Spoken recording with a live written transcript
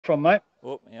From mate.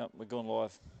 Oh, yeah, we're going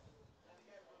live.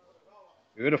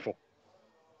 Beautiful.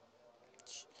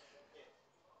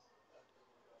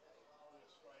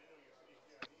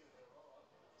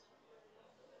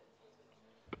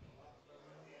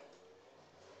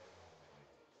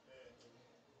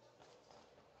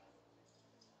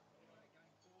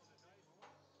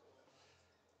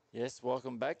 Yes,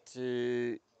 welcome back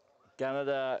to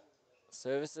Gunnedah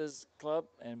Services Club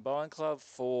and Bowling Club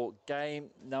for game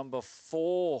number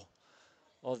 4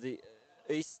 of the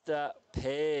Easter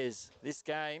Pairs. This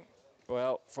game,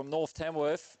 well, from North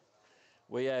Tamworth,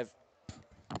 we have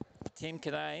Timmy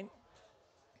Canane,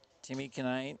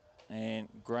 and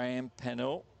Graham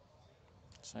Pennell.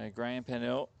 So Graham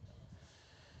Pennell,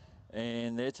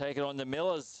 and they're taking on the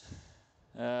Millers.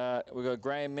 We've got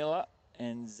Graham Miller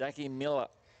and Zachy Miller.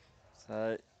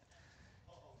 So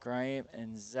Graham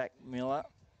and Zach Miller.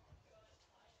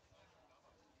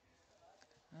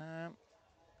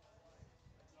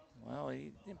 Well,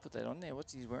 he didn't put that on there.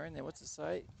 What's he wearing there? What's it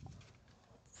say?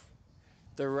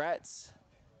 The Rats.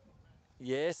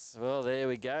 Yes, well, there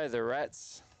we go. The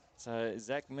Rats. So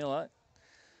Zach Miller,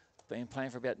 been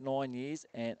playing for about 9 years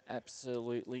and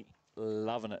absolutely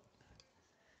loving it.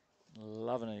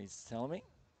 Loving it, he's telling me.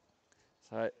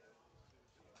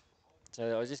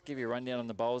 So I'll just give you a rundown on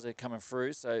the bowls that are coming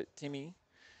through. So Timmy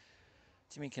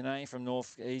Canane from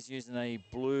North, he's using a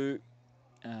blue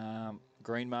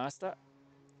Green Master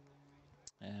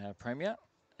Premier,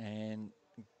 and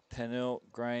Pennell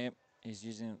Graham is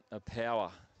using a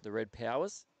Power, the Red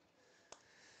Powers,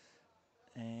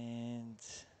 and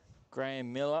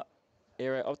Graham Miller,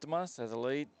 Aero Optima, so the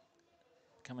lead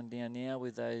coming down now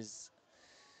with those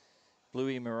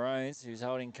Bluey Maroons, who's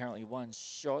holding currently 1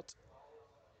 shot.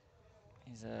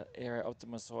 He's a Aero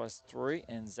Optima size 3,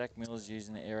 and Zach Miller's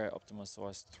using the Aero Optima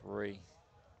size 3.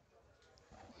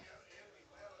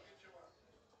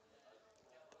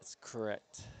 That's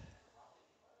correct.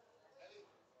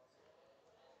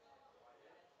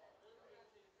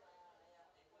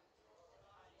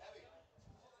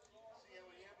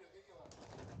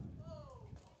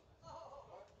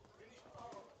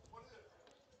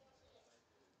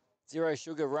 Zero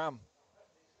sugar rum.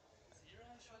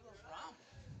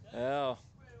 Oh.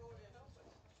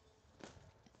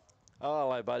 Oh,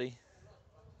 hello, buddy.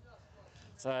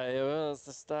 So well, that's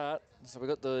the start. So we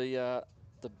got the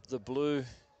blue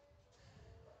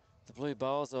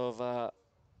bowls of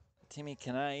Timmy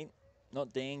Canane,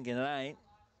 not Dan Ganane,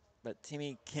 but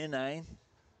Timmy Canane.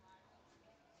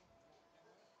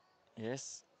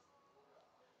 Yes.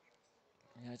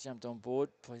 Yeah, jumped on board.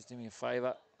 Please do me a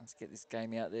favour. Let's get this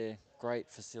game out there. Great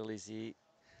facilities here.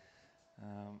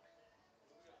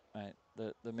 Mate,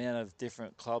 the amount of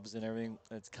different clubs and everything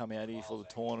that's come out here for the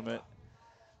tournament,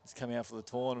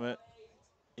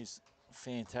 is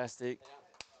fantastic.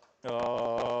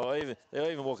 Oh, they're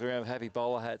even walking around with happy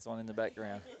bowler hats on in the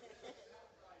background.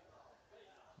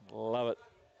 Love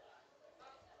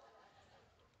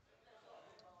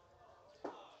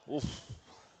it. Oof.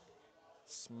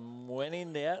 Went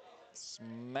in there,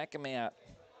 smack him out.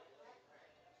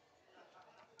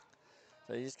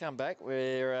 So you just come back.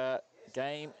 We're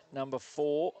game number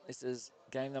 4. This is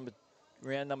round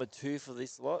number 2 for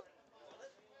this lot.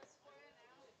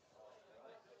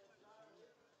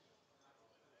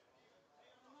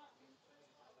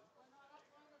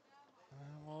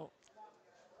 Well,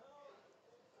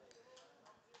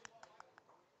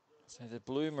 so the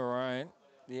blue maroon,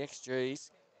 the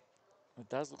XGs, it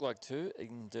does look like 2.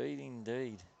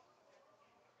 Indeed.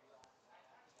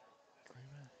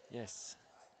 Yes.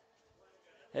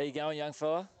 How you going, young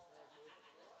fella?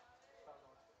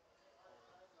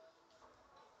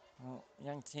 Well,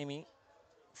 young Timmy.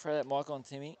 Throw that mic on,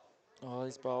 Timmy. Oh,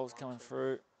 this bowl's coming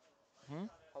through. I've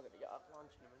got to get up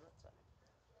lunch in a minute. So.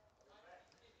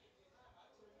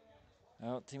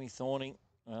 Well, Timmy Thorning.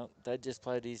 Well, Dad just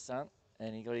played his son,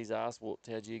 and he got his ass whooped.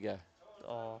 How'd you go?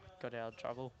 Oh, got out of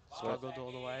trouble. Struggled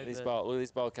all the way. Look at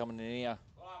this bowl coming in here.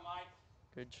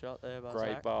 Good shot there by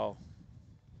Great Zach. bowl.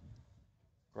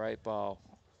 Great bowl.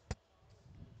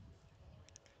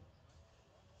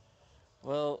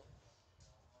 Well,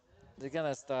 they're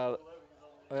going to start.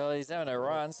 Well, he's having a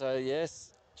run, so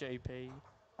yes. GP,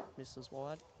 Mrs.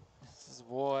 Wide. This is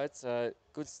wide, so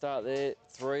good start there.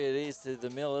 3 it is to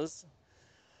the Millers.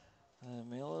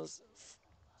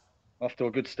 Off to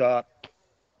a good start.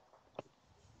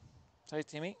 So,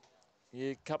 Timmy,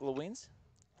 you a couple of wins?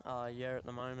 Yeah, at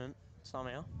the moment,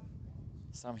 somehow.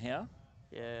 Somehow?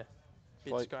 Yeah,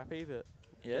 bit scrappy, but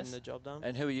getting the job done.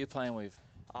 And who are you playing with?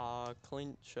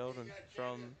 Clint Sheldon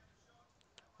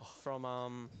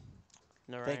from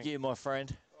Narang. Thank you, my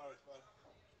friend.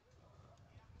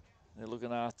 They're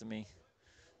looking after me,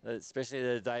 especially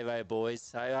the Davo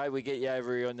boys. Hey, we get you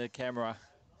over here on the camera.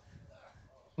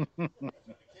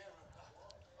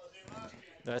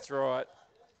 That's right.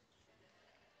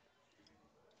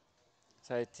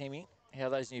 So, Timmy, how are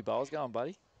those new bowls going,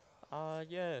 buddy?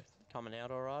 Yeah, coming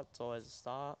out all right. It's always a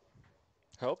start.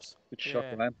 Helps. Good shot,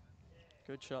 Yeah, Graham.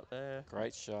 good shot there.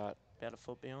 Great shot. About a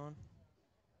foot beyond.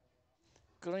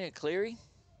 Good on you, Cleary.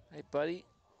 Hey, buddy.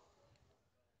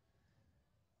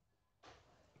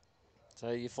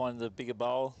 So you find the bigger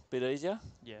bowl a bit easier?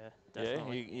 Yeah, Yeah,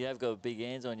 definitely. you have got big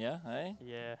hands on you, eh?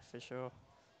 Yeah, for sure.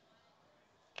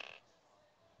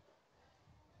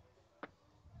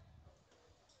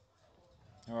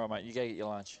 All right, mate, you go get your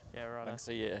lunch. Yeah, right. I can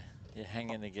see you're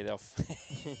hanging to get off.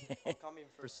 I'll come in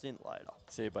for a stint later.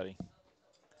 See you, buddy.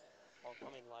 I'll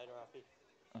come in later, Happy.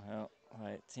 Well,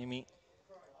 mate, Timmy,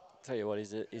 tell you what,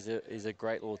 he's a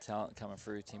great little talent coming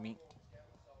through, Timmy.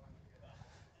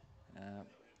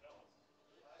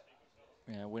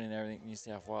 Winning everything New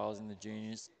South Wales in the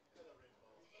juniors.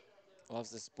 Loves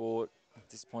the sport.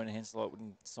 Disappointed Hensel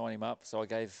wouldn't sign him up, so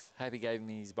Happy gave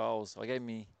me his bowls. I gave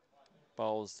me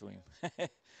bowls to him. Good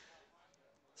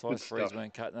Size 3s stuff.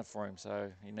 weren't cutting it for him,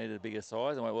 so he needed a bigger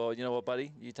size. I went, well, you know what,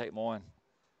 buddy? You take mine.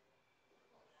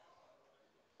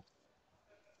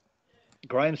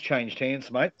 Graham's changed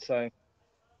hands, mate, so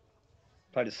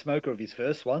played a smoker of his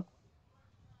first one.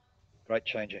 Great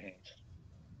change of hands.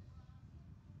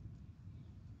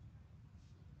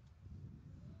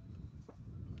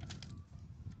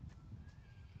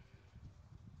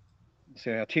 See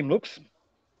how Tim looks.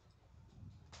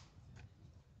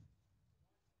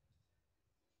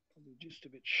 Probably just a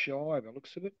bit shy by the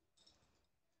looks of it.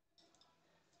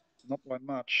 Not by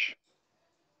much.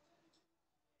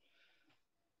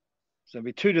 So it'll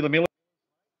be 2 to the Miller.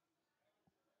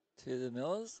 To the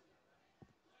Millers.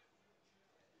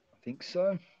 I think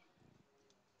so.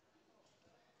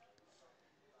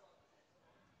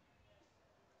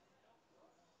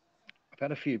 I've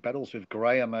had a few battles with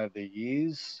Graham over the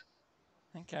years.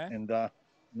 Okay. And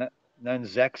known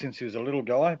Zach since he was a little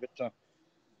guy, but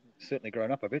certainly grown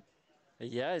up a bit.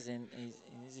 He has, and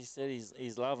as he said,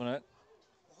 he's loving it.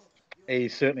 He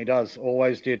certainly does.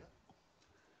 Always did.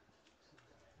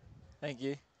 Thank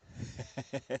you.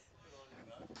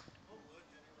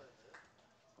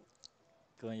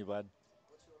 Good on you, bud.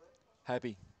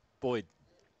 Happy. Boyd.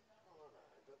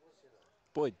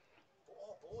 Boyd.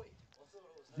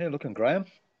 Yeah, looking Graham.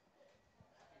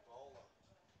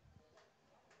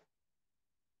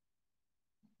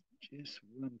 Just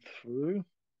run through.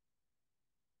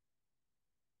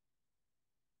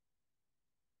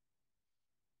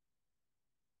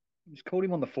 He's called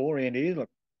him on the forehand here. Look,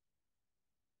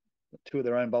 2 of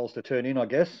their own bowls to turn in, I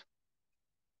guess.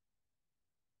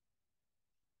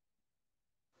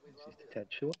 It's just a tad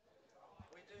short.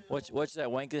 Watch that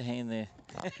wanker hand there.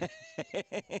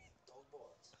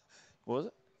 Was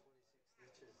it?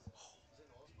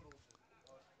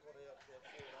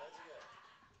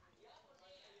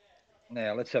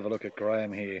 Now, let's have a look at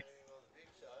Graham here.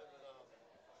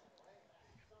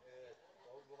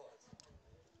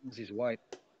 What's his weight?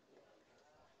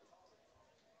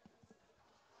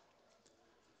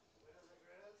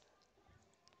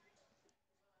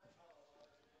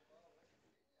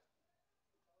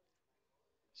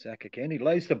 Zach again. He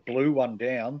lays the blue one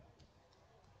down.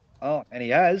 Oh, and he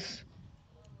has.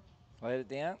 Laid it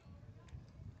down.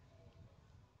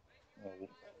 Oh,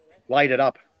 laid it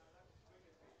up.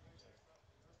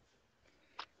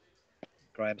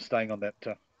 Graham staying on that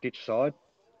ditch side.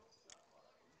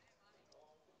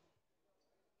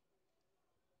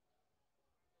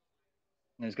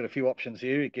 And he's got a few options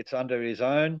here. He gets under his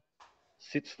own,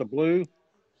 sits the blue.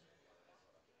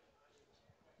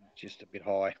 Just a bit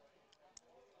high.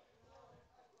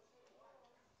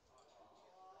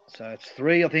 So it's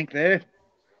 3, I think, there.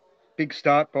 Big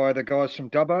start by the guys from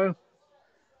Dubbo.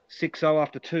 6-0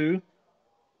 after 2.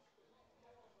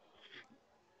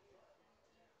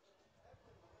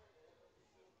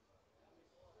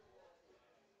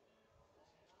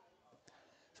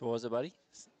 So what was it, buddy?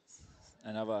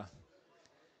 Another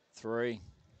 3.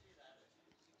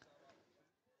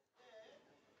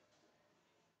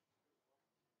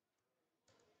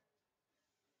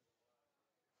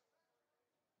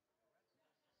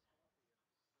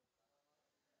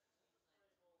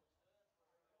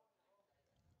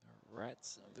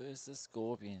 Rats versus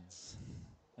Scorpions.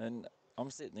 And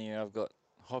I'm sitting here, I've got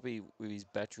Hoppy with his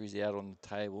batteries out on the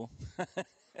table.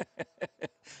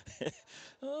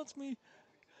 Oh, it's me.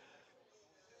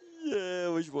 Yeah,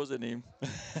 which wasn't him.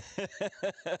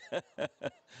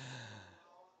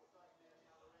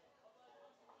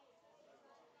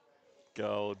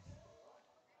 Gold.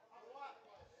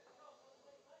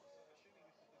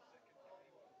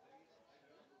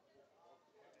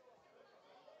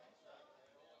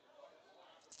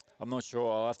 I'm not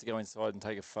sure. I'll have to go inside and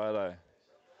take a photo.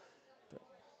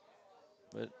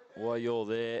 But while you're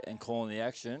there and calling the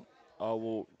action, I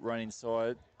will run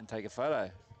inside and take a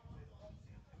photo.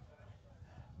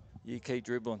 You keep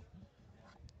dribbling.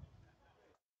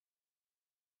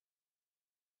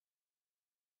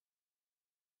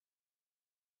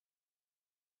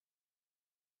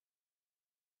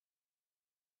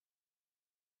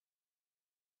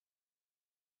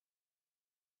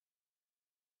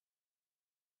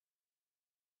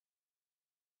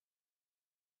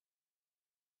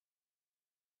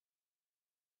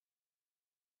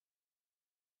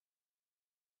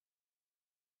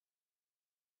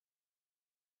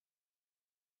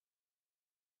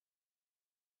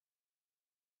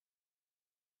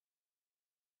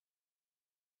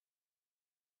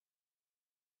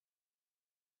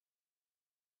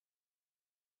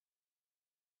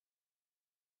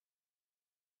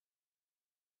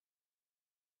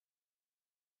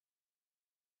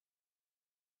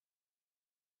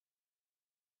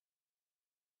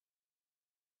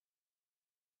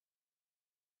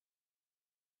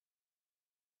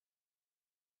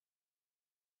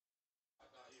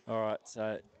 All right,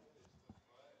 so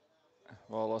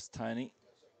well, I lost Tony.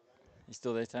 You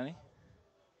still there, Tony?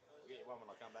 I'll get you one when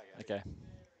I come back. Okay.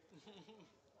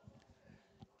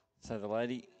 So the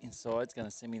lady inside's going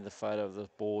to send me the photo of the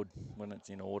board when it's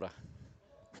in order.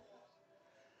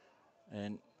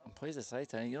 And I'm pleased to say,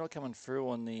 Tony, you're not coming through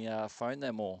on the phone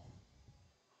there more.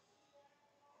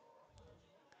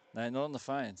 No, not on the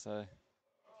phone. So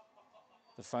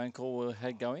the phone call we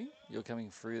had going, you're coming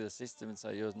through the system, and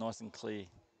so you're nice and clear.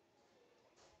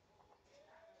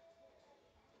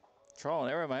 Trial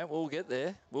and error, mate. We'll get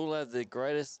there. We'll have the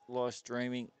greatest live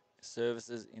streaming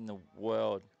services in the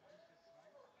world.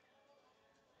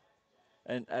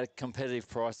 And at competitive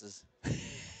prices.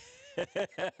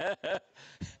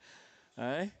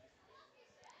 Hey?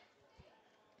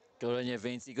 Good on you,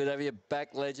 Vincey. Good to have you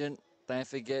back, legend. Don't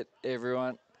forget,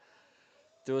 everyone,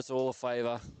 do us all a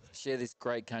favour. Share this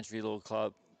great country little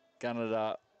club.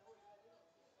 Gunnedah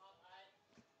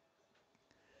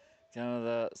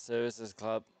Services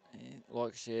Club.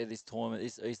 Like, share this tournament,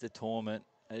 this Easter tournament.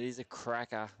 It is a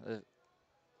cracker. That's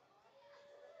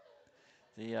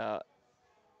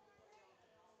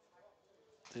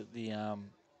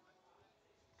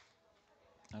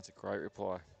a great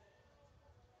reply.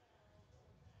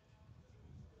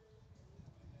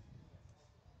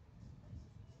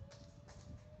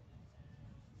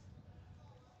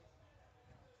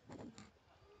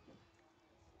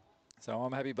 So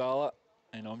I'm Happy Bowler,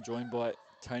 and I'm joined by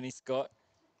Tony Scott.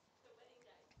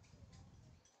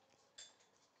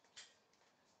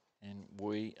 And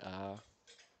we are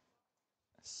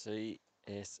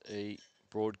CSE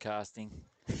Broadcasting.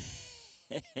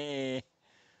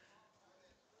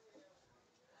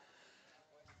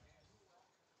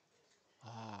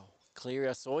 Wow. Cleary,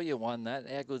 I saw you won that.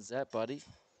 How good's that, buddy?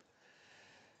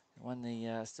 You won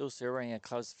the still celebrating our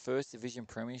club's first division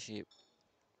premiership.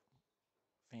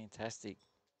 Fantastic.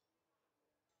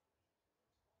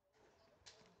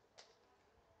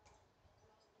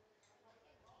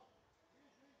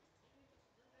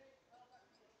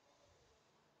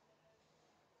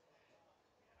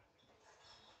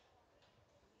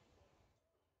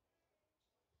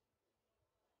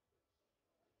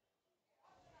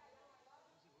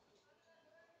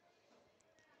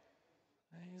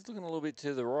 He's looking a little bit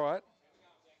to the right.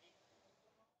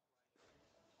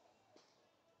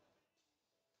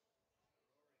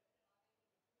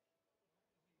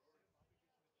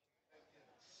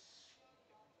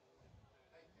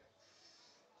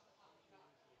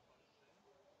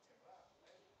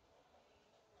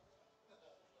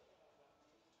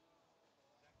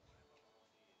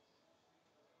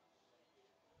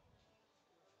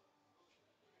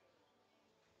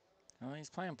 Oh, he's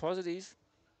playing positive.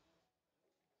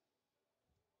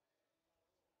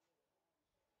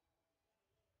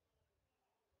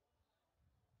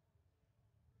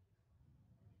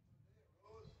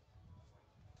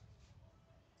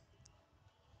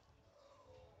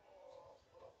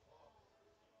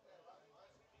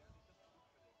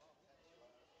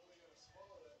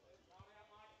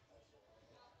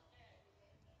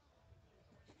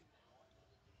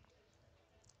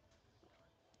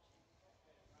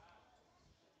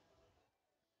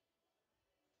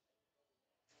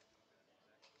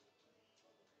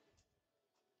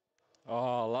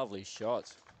 Oh, lovely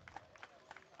shot.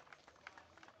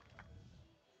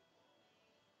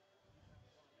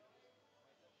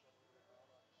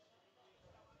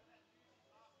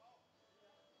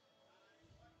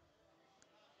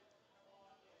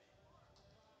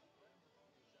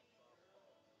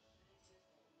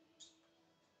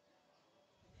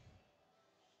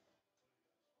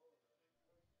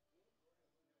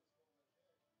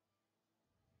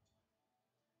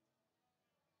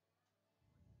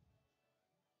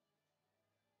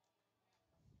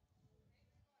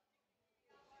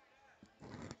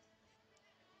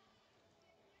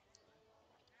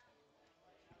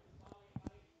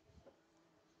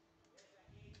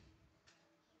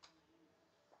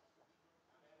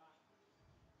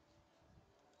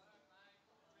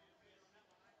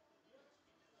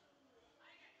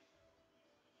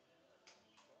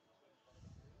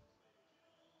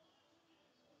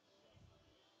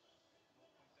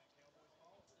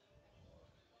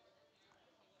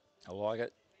 I like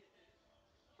it.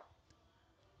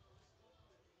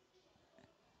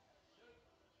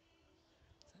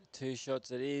 Two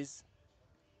shots it is.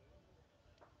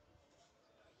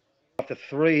 After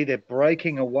three, they're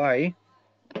breaking away.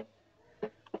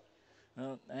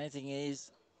 Well, the only thing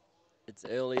is, it's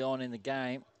early on in the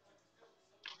game.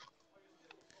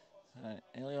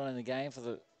 Early on in the game for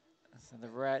the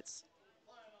Rats.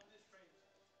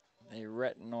 They're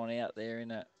ratting on out there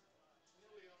in it.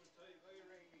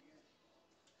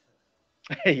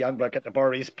 Young bloke at the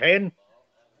borrow his pen.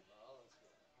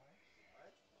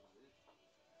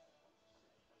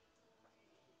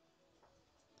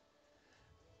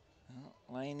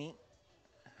 Laney,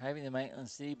 hoping the Maitland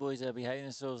City boys are behaving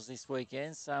themselves this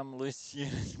weekend. Some loose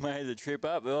units made the trip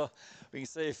up. Well, we can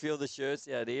see a few of the shirts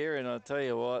out here, and I'll tell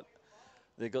you what,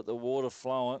 they've got the water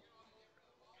flowing.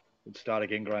 Good start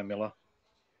again, Graham Miller.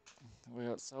 We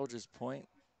got Soldiers Point.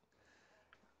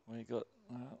 We got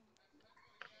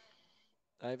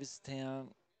Davistown.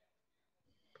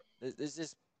 There's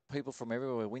just people from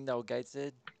everywhere. Windale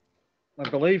Gateshead. I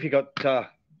believe you got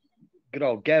good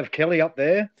old Gav Kelly up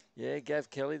there. Yeah,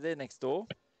 Gav Kelly there next door.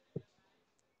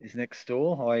 He's next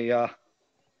door.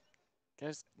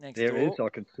 Gav's next there door. There is. I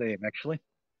can see him actually.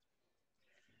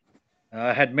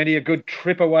 Had many a good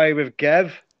trip away with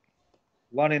Gav.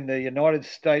 One in the United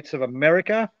States of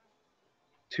America,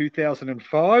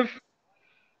 2005.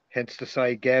 Hence to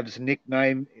say Gav's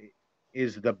nickname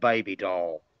is the Baby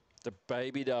Doll. The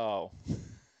Baby Doll.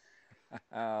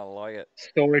 I like it.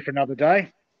 Story for another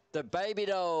day. The Baby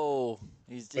Doll.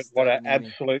 He's just what an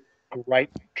absolute great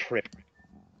trip.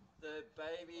 The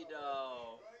Baby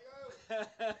Doll.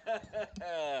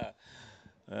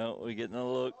 Well, we're getting a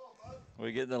look.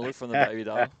 We're getting a look from the Baby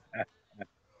Doll.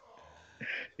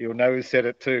 You'll know who said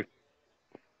it too.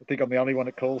 I think I'm the only one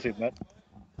that calls him that.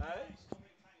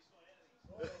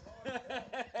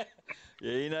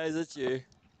 Yeah, he knows it's you.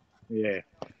 Yeah.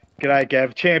 G'day,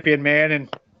 Gav. Champion man, and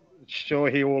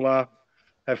sure he will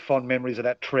have fond memories of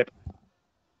that trip.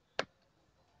 I've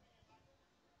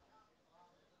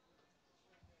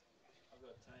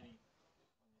got Tony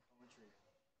on the commentary.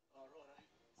 Oh, right.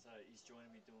 So he's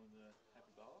joining me doing the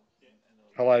Happy Bowler. Yeah.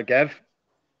 Hello, Gav.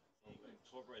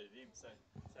 Incorporated him. Say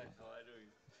hello to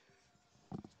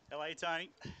him. Hello,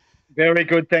 Tony. Very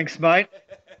good, thanks, mate.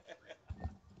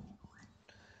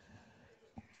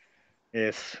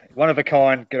 Yes, one of a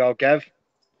kind, good old Gav.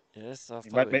 Yes,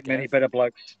 I've met with many Gav. better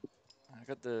blokes. I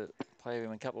got to play with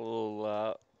him in a couple of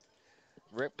little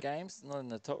rep games, not in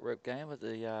the top rep game, but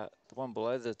the one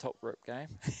below the top rep game.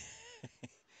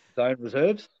 Zone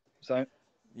reserves. Zone.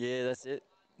 Yeah, that's it.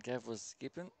 Gav was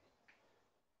skipping.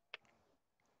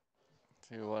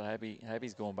 Tell you what,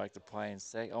 Happy's gone back to playing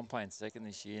second. I'm playing second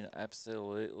this year and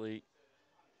absolutely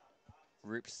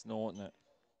rip snorting it.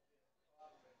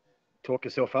 Talk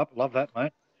yourself up. Love that,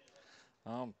 mate.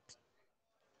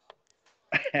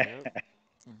 Yep.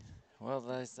 Well,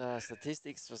 those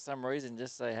statistics for some reason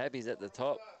just say Happy's at the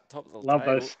top of the Love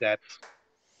table. those stats.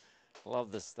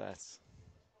 Love the stats.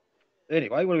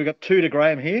 Anyway, what have we got? 2 to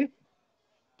Graham here.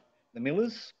 The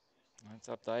Millers. Let's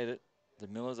update it. The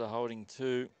Millers are holding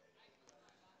 2.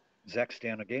 Zach's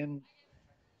down again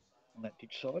on that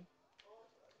ditch side.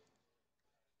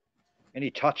 Any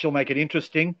touch will make it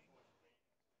interesting.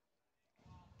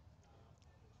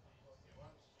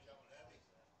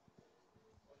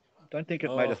 Don't think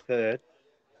it made a third.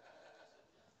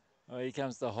 Oh, here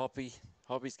comes the Hoppy.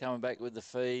 Hoppy's coming back with the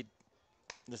feed.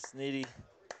 The Snitty.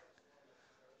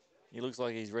 He looks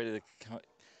like he's ready to...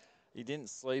 He didn't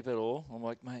sleep at all. I'm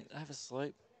like, mate, have a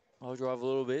sleep. I'll drive a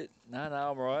little bit. No,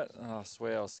 I'm right. Oh, I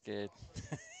swear I was scared.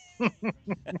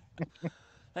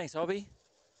 Thanks, Hobby.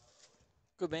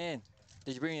 Good man.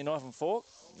 Did you bring your knife and fork?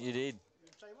 You did.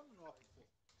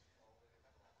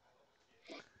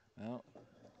 Well,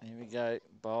 here we go.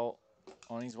 Bolt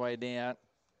on his way down.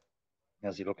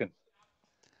 How's he looking?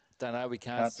 Don't know. We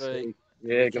can't see.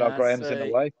 Yeah, good old Graham's in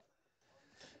the way.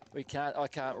 I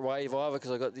can't wave either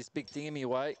because I got this big thing in my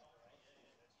way.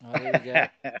 Oh, there we go.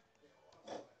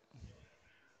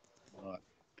 Right.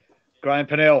 Graham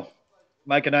Pennell,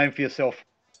 make a name for yourself.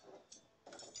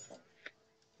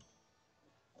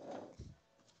 A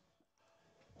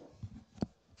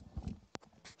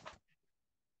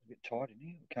bit tight in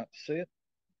here. We can't see it.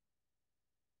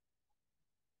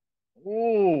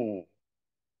 Oh,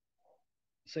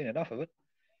 seen enough of it.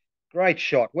 Great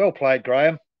shot. Well played,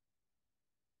 Graham.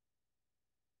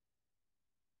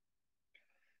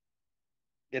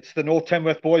 It's the North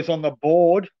Tamworth boys on the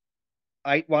board.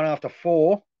 8-1 after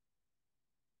 4.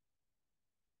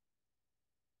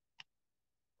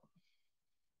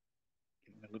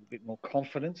 Give them a little bit more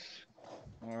confidence.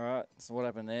 All right, so what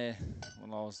happened there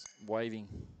when I was waving?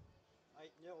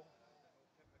 8-0.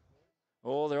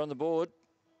 Oh, they're on the board.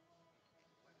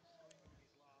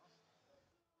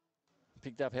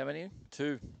 Picked up how many?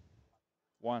 2.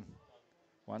 1.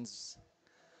 One's...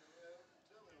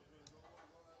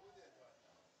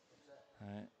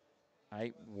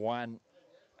 8-1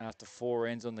 after 4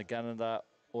 ends on the Gunnedah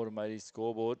automotive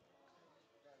scoreboard.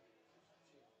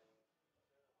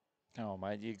 Come on,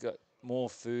 mate. You've got more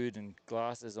food and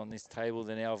glasses on this table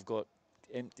than I've got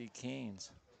empty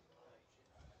cans.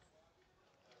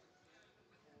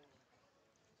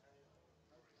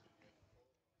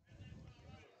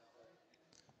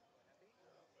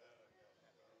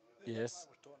 Yes.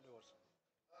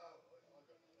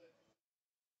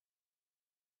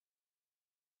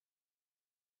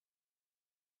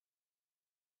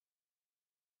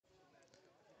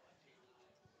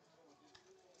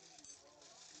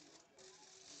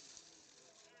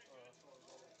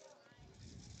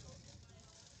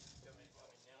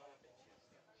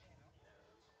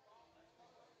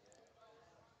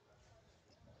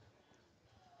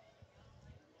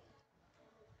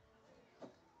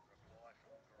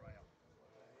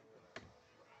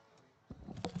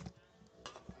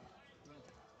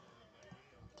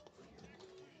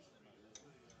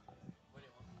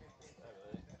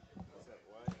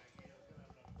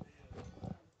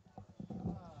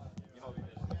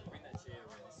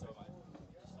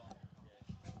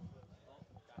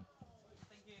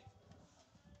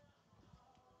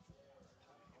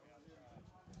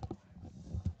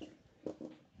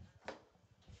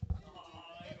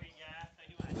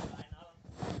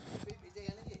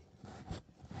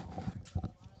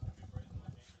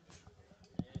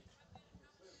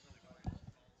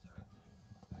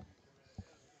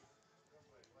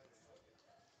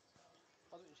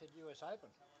 I thought you said US Open.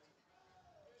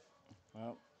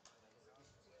 Well,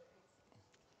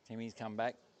 Timmy's come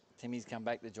back. Timmy's come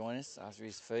back to join us after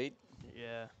his feed.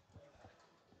 Yeah.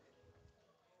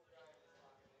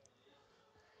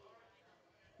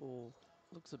 Oh,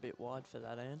 looks a bit wide for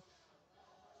that, Ann.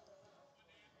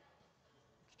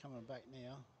 It's coming back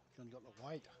now. She's only got the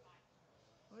weight.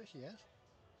 Oh, she has.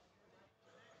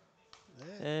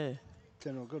 There. Yeah,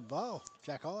 Turned to a good bowl.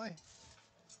 Jack Eye.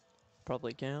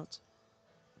 probably counts.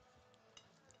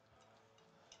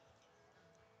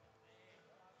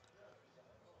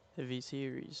 Heavy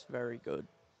series, very good.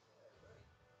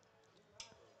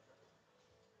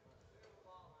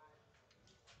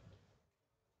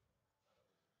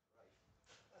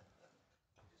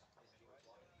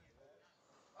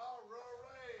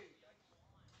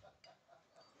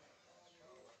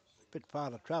 Bit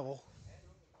far to travel.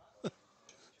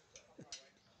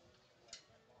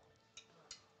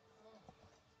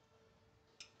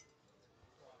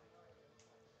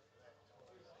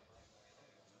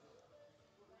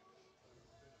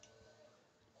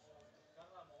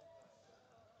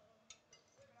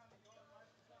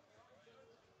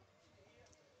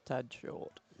 Tad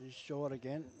short. He's short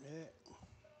again. Yeah.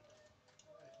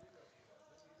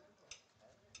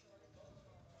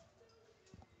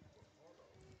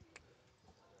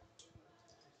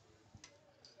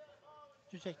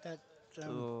 Did you check that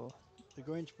Oh, the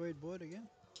green speed board again?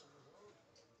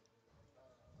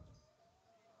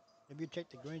 Have you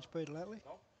checked the green speed lately?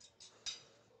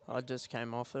 I just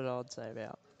came off it. I'd say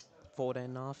about 14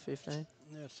 and a half, 15.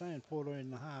 Yeah, it's saying 14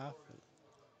 and a half.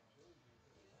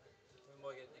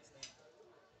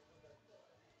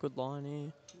 Good line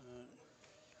here.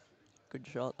 Good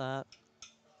shot that.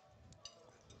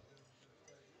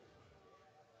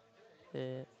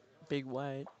 Yeah, big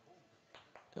weight.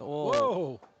 Oh,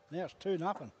 Whoa! Now it's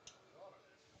 2-0.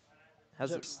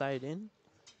 has it stayed in?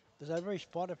 Does they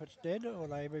respot if it's dead or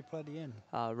they replay the end?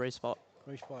 Respot.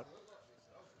 Respot.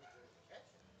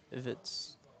 If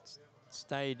it's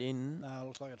stayed in, No, it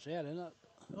looks like it's out, isn't it?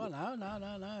 Oh,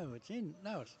 no. It's in.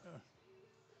 No, it's...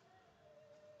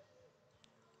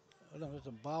 I don't know if it's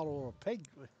a bowl or a peg.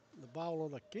 The bowl or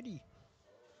the kitty.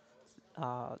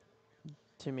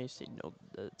 Timmy signalled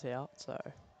that it's out, so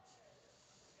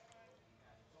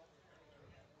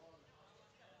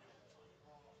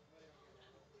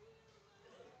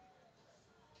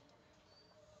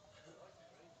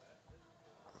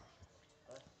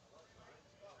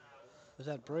Is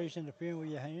that breeze interfering with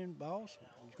your hand bowls?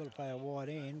 You've got to play a wide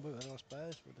end with it, I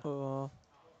suppose.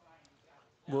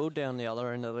 we'll down the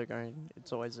other end of the green.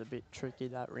 It's always a bit tricky,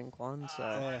 that rink one,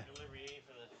 so... Delivery here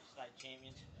for the state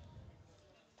champions.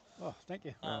 Oh, thank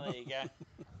you. Oh, there you go.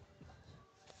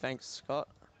 Thanks, Scott.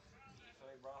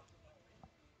 Food, bro.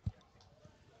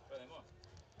 Oh,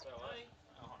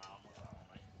 no, I'm not throwing one,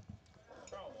 mate.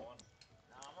 Throw one.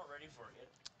 No, I'm not ready for it yet.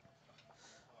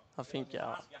 I think, Get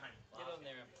on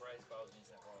there and praise bowls in New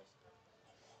South Wales.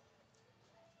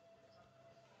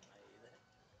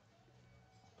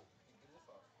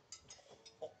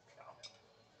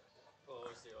 Well,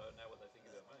 obviously, I know what they think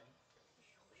about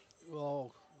me.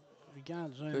 Well, we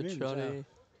can't zoom good in, shot so here.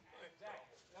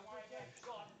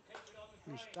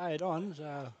 we stayed on,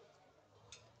 so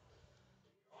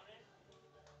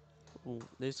Ooh,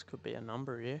 this could be a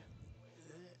number here.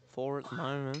 4 at the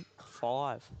moment.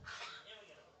 5.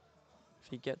 If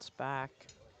he gets back.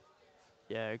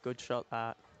 Yeah, good shot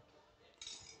that.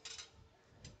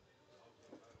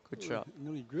 Good shot.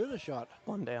 nearly drew the shot.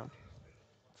 1 down.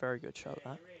 Very good shot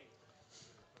that.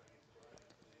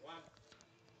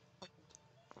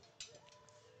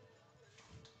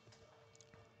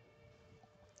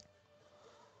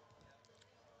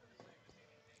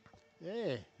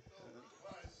 Yeah.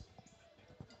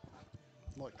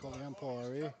 Might call the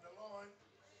umpire here.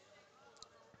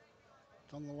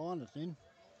 It's on the line, it's in.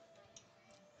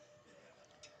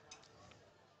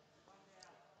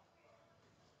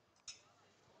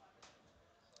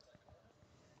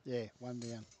 Yeah, 1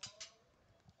 down.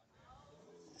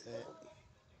 Yeah.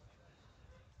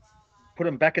 Put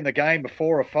him back in the game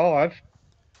before a 5.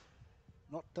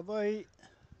 Not to be.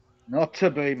 Not to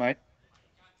be, mate.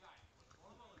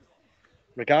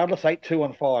 Regardless, 8-2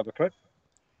 on 5, correct?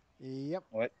 Yep.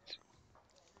 Wait.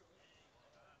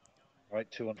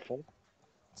 8-2 on 4.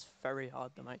 It's very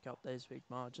hard to make up these big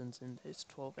margins in these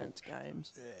 12-inch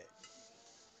games. Yeah.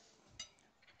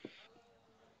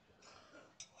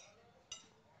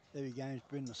 Every game's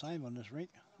been the same on this rink.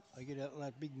 They get out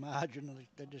that big margin and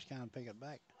they just can't pick it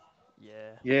back.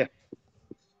 Yeah. Yeah.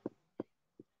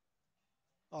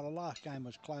 Oh, the last game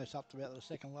was close up to about the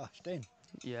second last 10.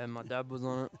 Yeah, my dad was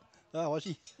on it. Oh, was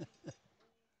he?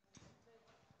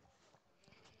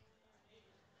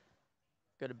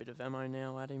 Got a bit of ammo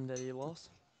now at him that he lost.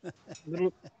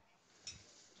 Little...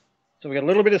 So we got a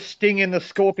little bit of sting in the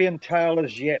scorpion tail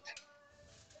as yet.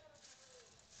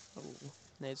 Ooh,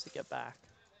 needs to get back.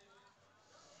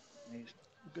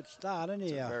 Good start, isn't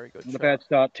It's he? a very good Not a shot. bad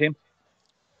start, Tim.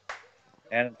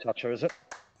 And a toucher, is it?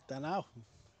 Don't know.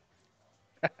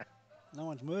 No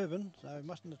one's moving, so he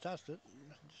mustn't have touched it.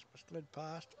 Just slid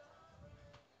past.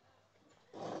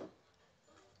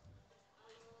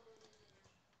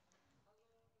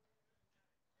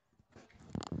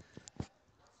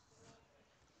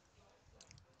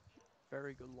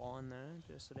 Very good line there,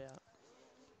 just about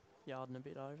yard and a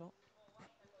bit over.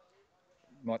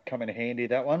 Might come in handy,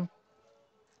 that one.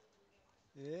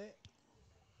 Yeah.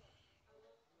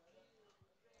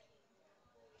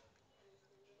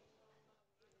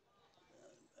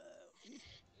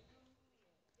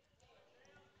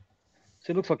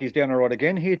 So it looks like he's down all right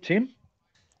again here, Tim.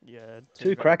 Yeah, Two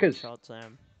very good crackers. shots,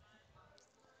 Sam.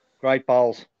 Great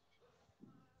bowls.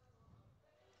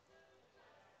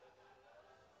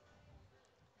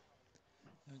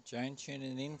 Joan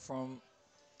tuning in from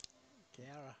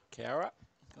Cowra. Cowra.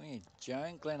 Come here,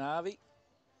 Joan. Glen Harvey.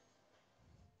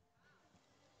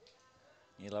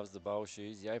 He loves the bowl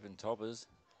shoes, the open toppers.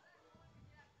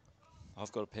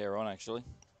 I've got a pair on, actually.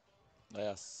 They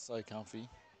are so comfy.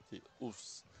 The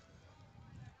oofs.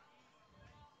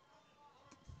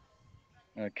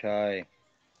 Okay.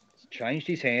 He's changed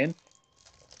his hand.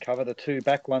 Cover the 2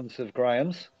 back ones of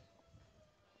Graham's.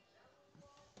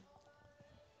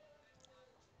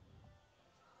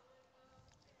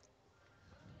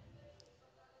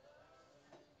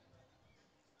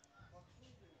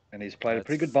 And he's played a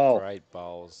pretty good bowl. Great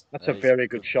bowls. That's That a is very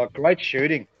good shot. Great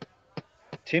shooting.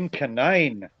 Tim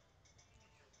Canane.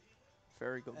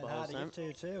 Very good And ball, hard to Sam. get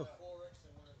to, too.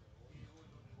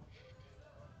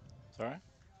 Sorry?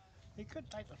 He could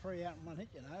take the 3 out in one hit,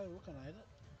 you know, looking at it.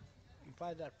 He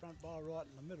played that front bar right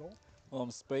in the middle. Well,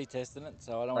 I'm speed testing it,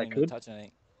 so I don't They want him to could. touch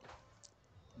anything.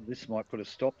 This might put a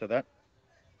stop to that.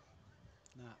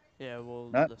 No. Yeah, well,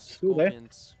 No, the still there.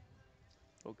 Scorpions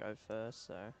will go first,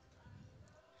 so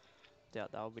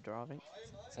doubt they'll be driving.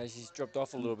 So she's dropped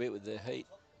off a little bit with the heat.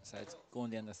 So it's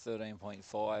gone down to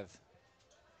 13.5.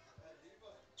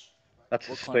 That's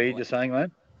the What kind of speed you're saying, mate?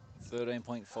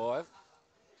 13.5,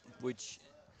 which,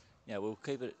 yeah, we'll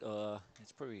keep it.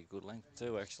 It's probably a good length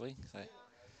too, actually. So,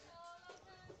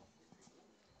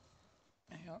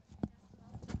 hang on.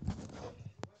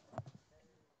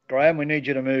 Graham, we need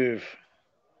you to move.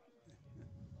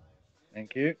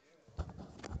 Thank you.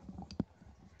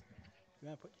 You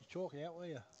won't put your chalk out, will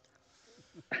you?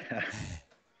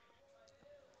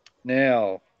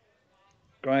 Now,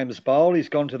 Graham's bowled. He's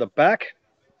gone to the back.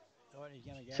 I reckon he's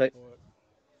going to go So- for it.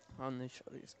 On this shot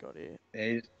he's got here.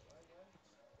 He's,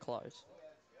 Close.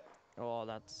 Oh,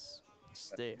 that's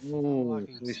stiff. ooh,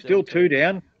 Unlucky. so he's Still still 2 2.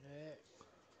 down. Yeah.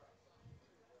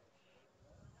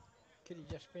 Kitty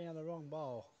just found the wrong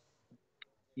bowl.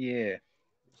 Yeah. It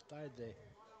stayed there.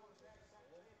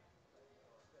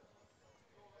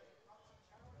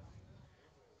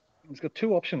 He's got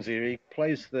two options here. He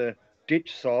plays the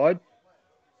ditch side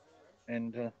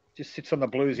and just sits on the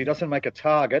blues. He doesn't make a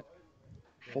target.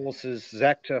 Forces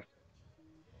Zach to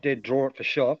dead draw it for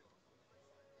shot.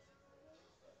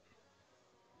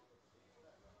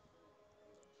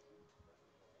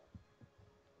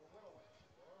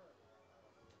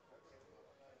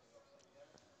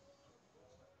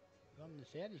 On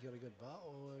this out, he's got a good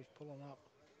bowl. Oh, he's pulling up.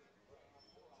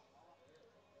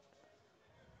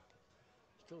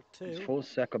 Still He's two.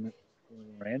 forced Zach on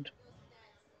the end.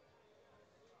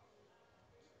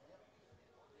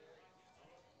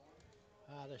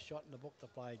 Hardest shot in the book to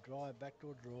play. Drive back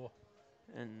to a draw.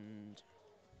 And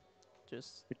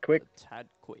just Bit quick. a tad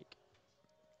quick.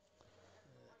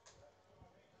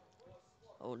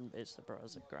 I wouldn't be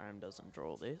surprised if Graham doesn't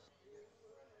draw this.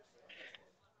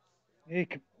 You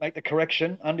can make the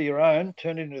correction under your own,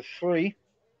 turn it into 3.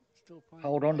 Still playing.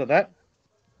 Hold on to that.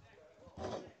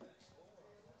 Starting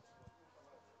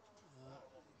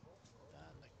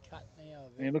to cut now.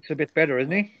 He looks a bit better,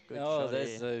 isn't he? Good Oh, shot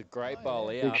there's here. a great Oh,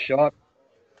 bowl yeah. Good here. shot.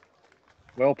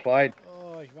 Well played.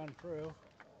 Oh, he's run through.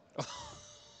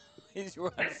 He's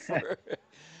run through.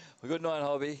 Good night,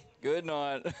 Hobby. Good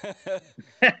night.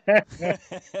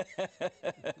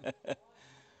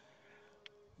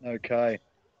 Okay.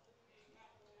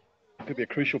 Could be a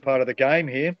crucial part of the game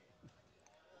here.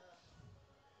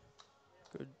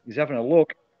 Good He's having a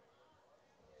look.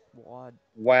 wide.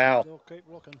 Wow. Still keep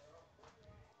looking.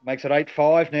 Makes it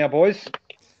 8-5 now, boys.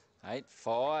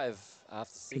 8-5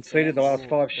 after 6 Conceded the ends. last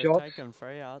 5 They've shots. taken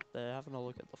 3 out. They're having a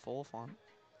look at the 4th one.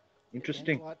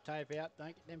 Interesting. End light tape out. Don't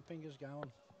get them fingers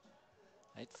going.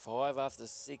 8-5 after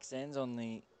 6 ends on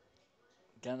the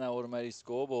Gunnedah automated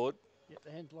scoreboard. Get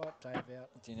the hand light tape out.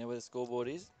 Do you know where the scoreboard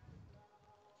is?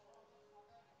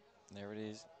 There it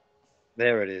is.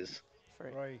 There it is.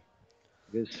 3. 3.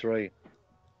 It is 3.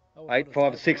 I would 8, put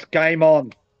a 5, tape 6. on it. Game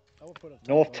on. I would put a tape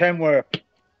North on it. Tamworth.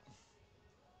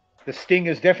 The sting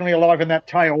is definitely alive in that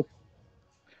tail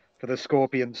for the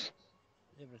Scorpions.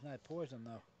 Yeah, but there's no poison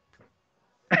though.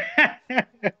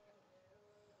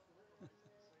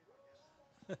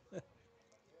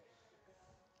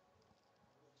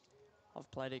 I've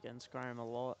played against Graham a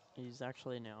lot. He's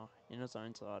actually now in his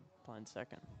own side, playing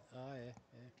second. Oh, yeah,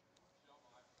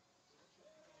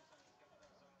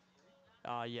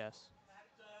 yeah. Yes.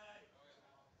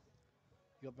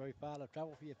 You got very far to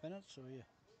travel for your penance, or you?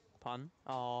 Pun.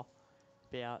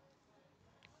 About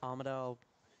Armidale,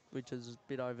 which is a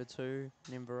bit over 2.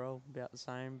 Inverell, about the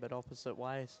same, but opposite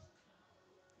ways.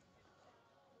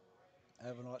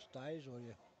 Overnight stays, or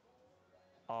you?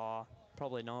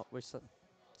 Probably not. We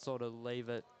sort of leave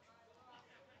at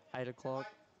 8 o'clock,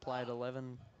 play at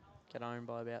 11, get home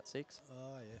by about 6.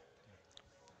 Oh, yeah.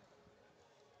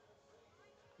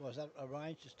 Was that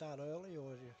arranged to start early, or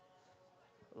was you?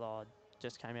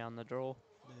 Just came out in the draw.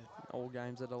 Yeah. All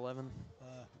games at 11.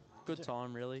 Good Just-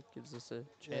 time, really. Gives us a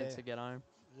chance Yeah. to get home.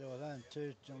 There was only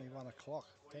two, only 1 o'clock,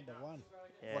 10 to 1.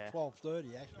 Yeah. What,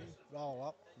 12:30 actually? Roll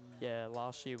up. Yeah,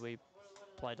 last year we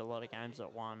played a lot of games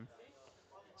at 1.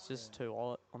 It's just too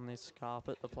hot on this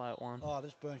carpet to play at 1. Oh,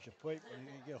 this burns your feet. When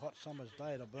you get a hot summer's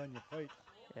day, it'll burn your feet.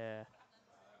 Yeah.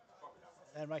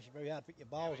 And it makes it very hard to pick your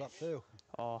bowls up too.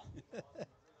 Oh,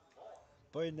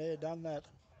 Been there, done that.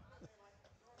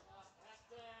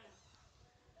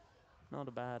 not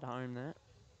a bad home that.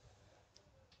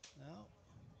 No.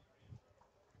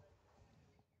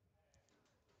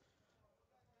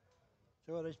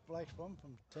 So where are these blokes from?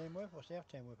 From Tamworth or South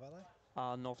Tamworth, are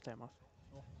they? North Tamworth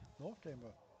North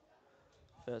Tamworth.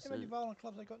 versus. How many bowling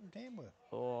clubs they got in Tamworth?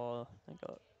 They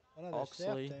got I know there's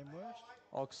Oxley. South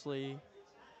Tamworth.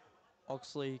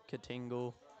 Oxley,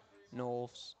 Katingal,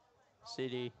 Norths,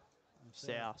 City, and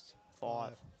South,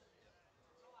 5.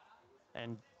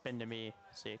 And Bendemeer,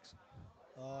 6.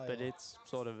 Oh, But yeah. it's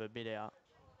sort of a bit out.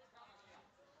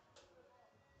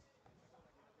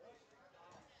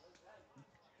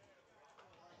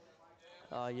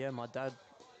 Yeah, my dad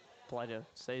played a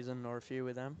season or a few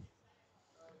with them.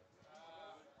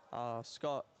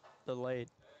 Scott, the lead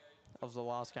of the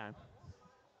last game.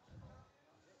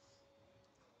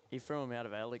 He threw him out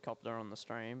of a helicopter on the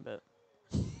stream, but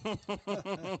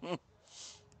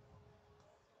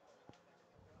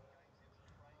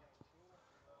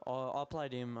I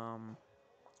played him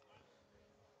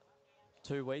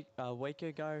 2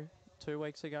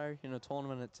 weeks ago in a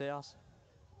tournament at South.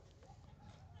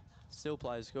 Still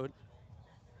plays good.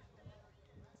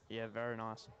 Yeah, very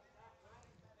nice.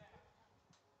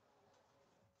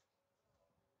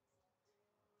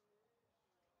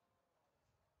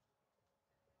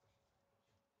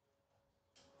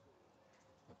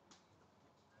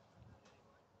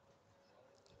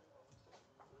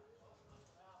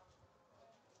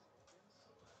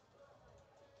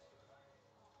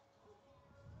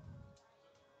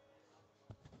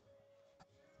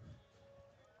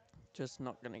 just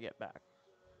not going to get back.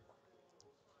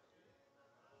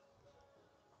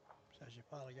 So she's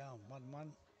probably going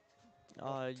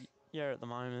 1-1. Yeah, at the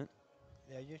moment.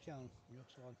 Yeah, just going your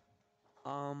side.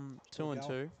 2 and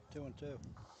 2. 2 and 2.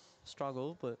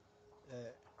 Struggle, but Is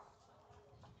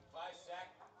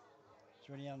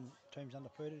there any teams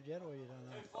undefeated yet, or you don't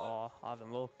know? I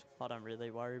haven't looked. I don't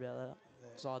really worry about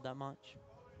that side that much.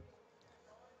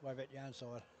 Worry about your own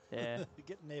side. Yeah.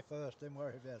 Getting there first, then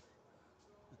worry about it.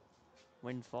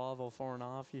 Win 5 or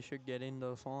 4.5, you should get into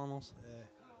the finals. Yeah.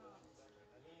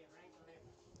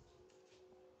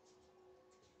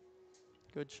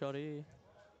 Good shot here.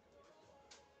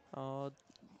 Oh,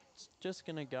 it's just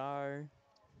going to go.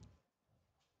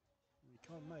 You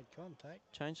made contact.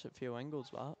 Changed a few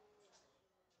angles, but.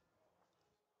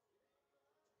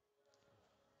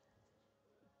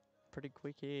 Pretty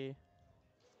quick here.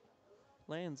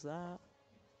 Lands that.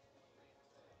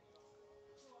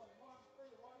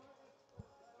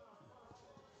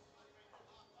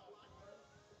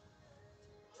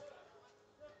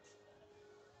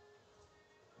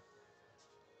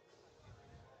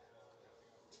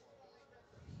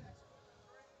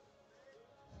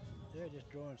 Yeah, just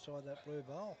draw inside that blue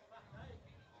bowl.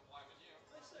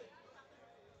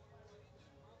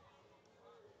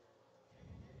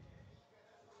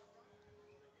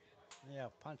 Yeah,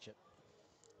 punch it.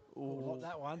 Ooh. Oh, not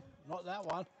that one. Not that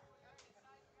one.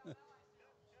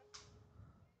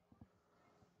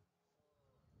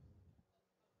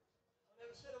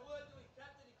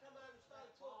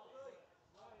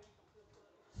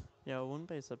 Yeah, I wouldn't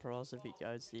be surprised if he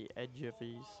goes the edge of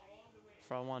his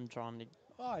front one trying to.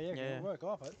 Oh, yeah, Yeah. can work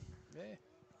off it. Yeah.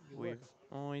 You work.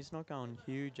 He's not going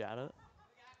huge at it.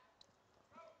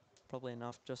 Probably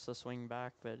enough just to swing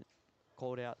back, but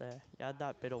caught out there. You had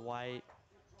that bit of weight.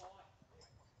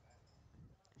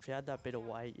 If you had that bit of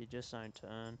weight, you just don't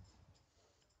turn.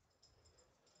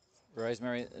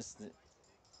 Rosemary,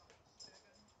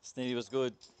 Sneedy was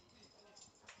good.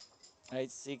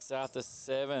 8-6 after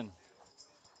 7.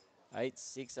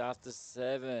 8-6 after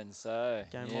 7. So,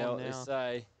 Game yeah, on what they now.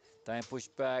 say. Don't push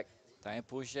back. Don't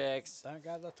push X. Don't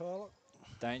go to the toilet.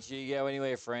 Don't you go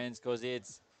anywhere, friends, because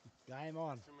it's Game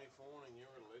on.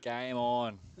 game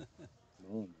on.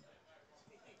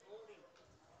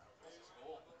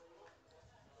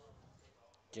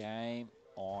 Game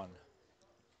on.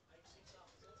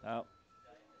 So,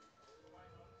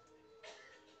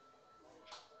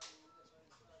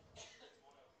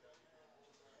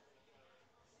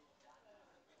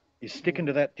 He's sticking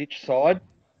to that ditch side.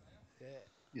 Yeah.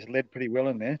 He's led pretty well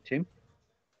in there, Tim.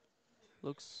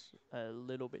 Looks a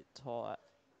little bit tight.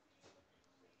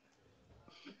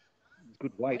 It's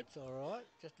good weight. Weight's all right.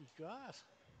 Just his grass.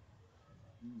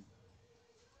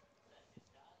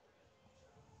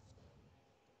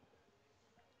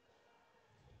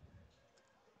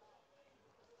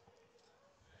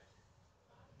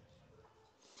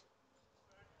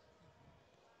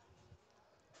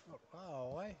 Not far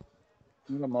away.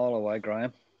 Not a mile away,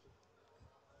 Graham.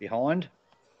 Behind.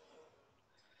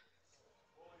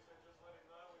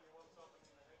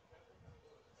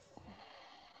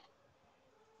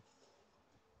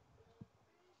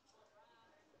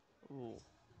 Ooh.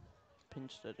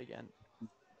 Pinched it again.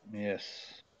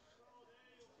 Yes.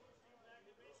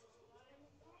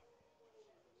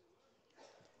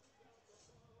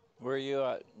 where are you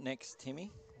at next,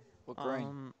 Timmy? What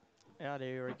green? Out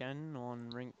here again on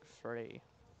rink 3.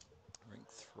 Rink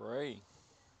 3.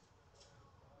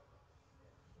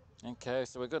 Okay,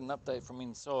 so we've got an update from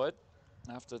inside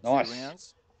after 2 Nice.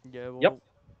 rounds. Yeah, well, Yep.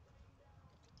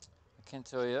 I can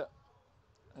tell you,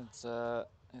 it's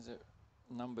is it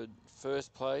numbered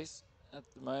first place at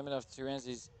the moment after 2 rounds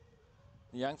is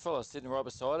the young fella sitting right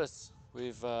beside us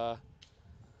with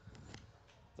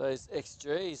those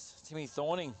XGs. Timmy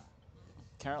Thorning,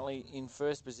 currently in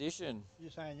first position. You're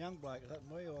saying young bloke. Is that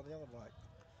me or the other bloke?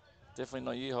 Definitely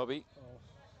not you, Hobby.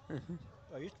 Oh.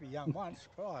 I used to be young once.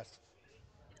 Christ.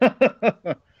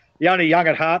 You're only young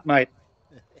at heart, mate.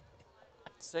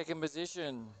 Second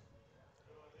position,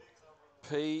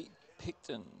 P.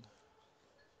 Picton.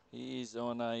 He is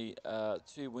on a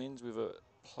 2 wins with a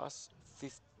plus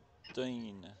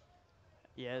 15.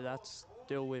 yeah, that's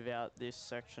still without this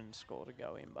section score to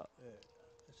go in, but. Yeah.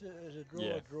 Is a draw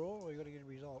Yeah. a draw, or you got to get a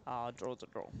result? Draw's a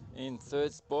draw. In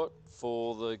third spot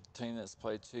for the team that's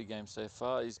played 2 games so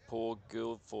far is Paul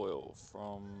Guilfoyle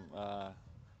from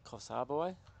Coffs Harbour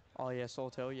Way. Oh, yeah,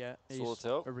 Sawtell, yeah. He's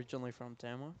Sawtell. originally from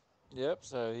Tamworth. Yep,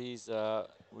 so he's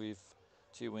with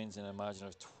 2 wins and a margin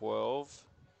of 12.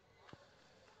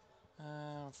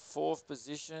 Fourth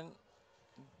position,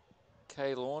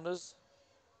 Kay Launders.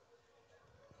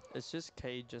 It's just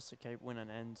key just to keep winning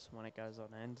ends when it goes on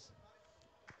ends.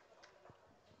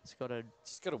 It's got to,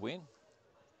 Just got to win.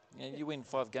 Yeah, you win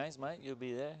 5 games, mate. You'll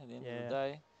be there at the end of Yeah. the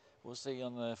day. We'll see you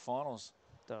on the finals.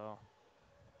 the,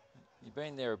 You've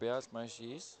been thereabouts most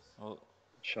years. Well,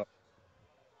 Shot.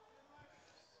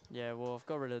 yeah, well, I've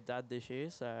got rid of Dad this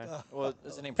year, so well,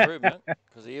 it's an improvement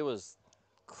because he was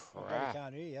My daddy crap.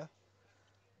 can't hear you.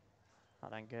 I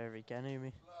don't care if he can hear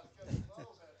me.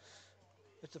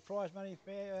 Is the prize money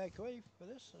fair, Quee, for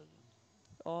this?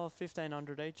 Oh,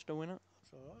 1,500 each to win it.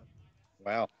 That's all right.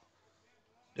 Wow.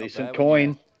 Not Decent bad when you're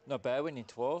coin. not bad when you're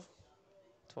 12.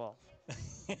 12.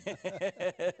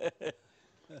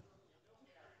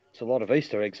 It's a lot of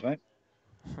Easter eggs, mate.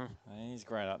 He's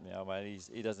grown up now, mate.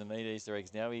 He doesn't need Easter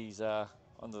eggs now. He's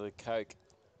onto the Coke,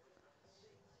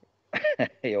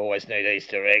 You always need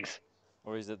Easter eggs.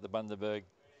 or he's at the Bundaberg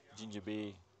ginger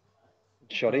beer.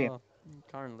 Shot in. I'm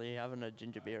currently having a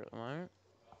ginger beer at the moment.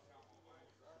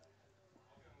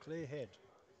 Clear head.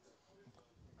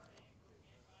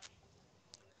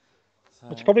 So,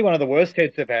 It's probably one of the worst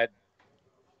heads they've had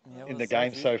yeah, in well, the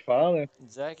game Zachy, so far. They're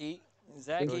Zachy,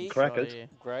 Good shot crackers. here.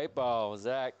 great ball,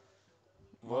 Zach.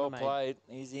 Might Well have made- played.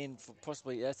 He's in for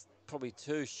possibly, that's probably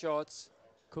 2 shots.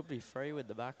 Could be free with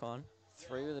the back on.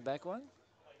 3 with the back one.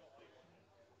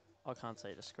 I can't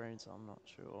see the screen, so I'm not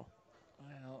sure.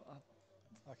 Well,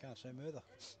 I can't see him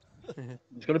either.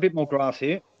 He's got a bit more grass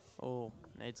here. Oh,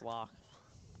 needs luck.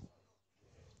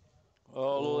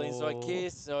 oh, a little inside Oh.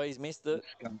 kiss. Oh, he's missed it.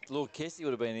 Skunk. A little kiss, he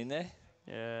would have been in there.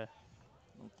 Yeah.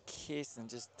 Kiss and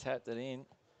just tapped it in.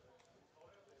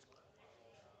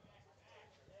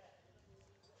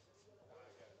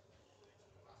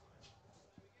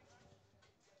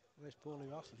 Where's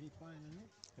Paulie Russell? Is he playing in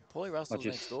there? Paulie Russell's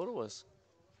just- next door to us.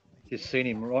 Just seen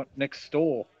him right next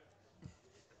door.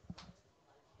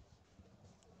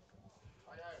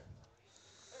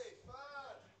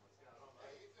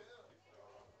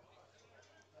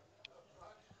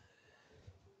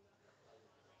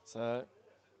 So,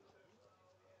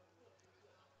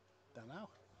 Don't know.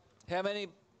 how many?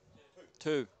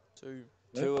 2. 2.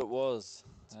 2 it was.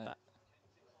 Ba-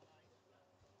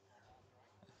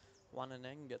 One and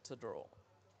then gets a draw.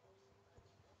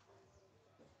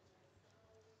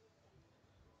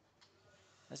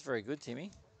 That's very good,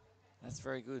 Timmy. That's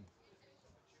very good.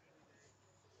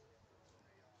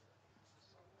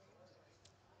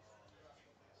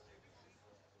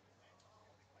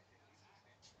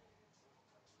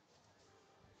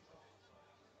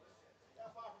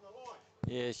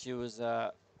 Yeah, she was.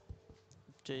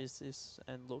 Geez, this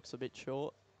end looks a bit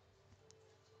short.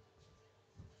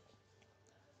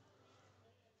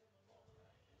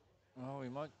 Oh, we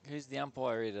might. Who's the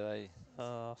umpire here today?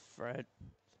 Fred.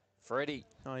 Freddie.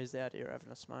 Oh, he's out here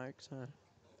having a smoke, so.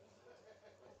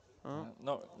 Oh,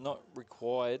 Not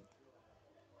required.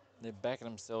 They're backing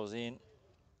themselves in.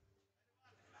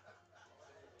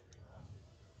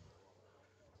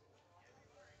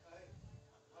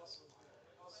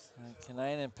 So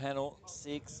Canadian panel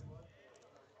 6.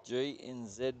 G and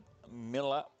Z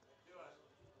Miller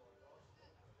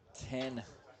 10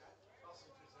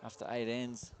 after 8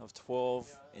 ends of 12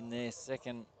 in their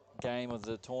second game of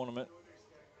the tournament.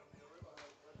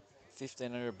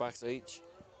 $1,500 each.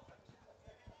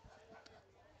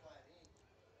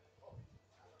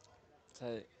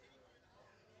 So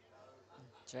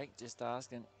Jake just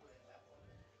asking,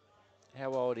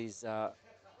 how old is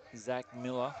Zach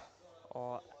Miller?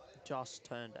 oh, just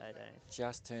turned 18.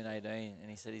 Just turned 18, and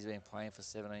he said he's been playing for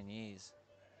 17 years.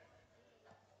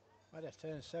 Might have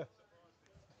turned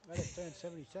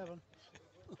 77.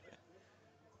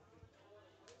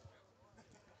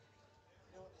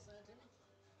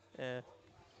 Yeah.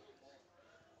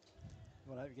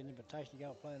 Well, I hope you get an invitation to go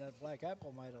and play in that Black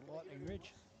Apple, mate, at Lightning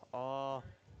Ridge. Oh,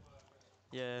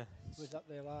 yeah. Was up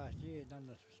there last year, done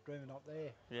the streaming up there.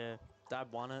 Yeah. Dad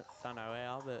won it. Don't know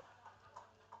how, but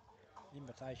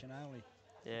Invitation only.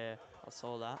 yeah, I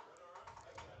saw that.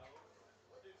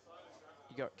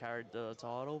 He got carried to the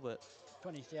title, but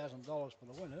 $20,000 for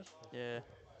the winners. yeah.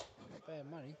 Not bad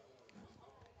money.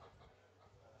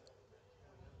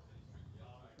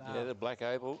 Yeah, the Black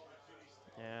Opal.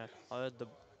 Yeah. I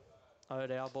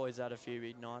heard our boys had a few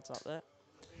big nights up there.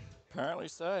 Apparently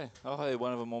so. I heard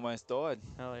one of them almost died.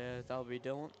 Hell yeah, that'll be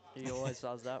Dylan. He always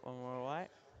does that when we're away.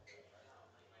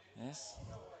 Yes.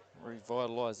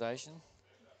 Revitalisation.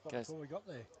 What Goes- before we got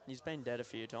there? He's been dead a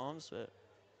few times, but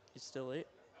he's still it.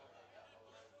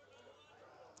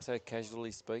 So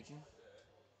casually speaking.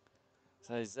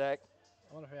 So Zach.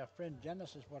 I wonder if our friend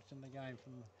Janice is watching the game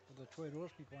from the Tweed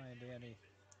Horsey playing down here.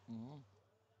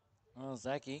 Well,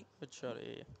 Zachy. Good shot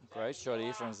here. Great shot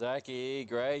here from Zachy.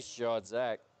 Great shot,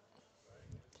 Zach.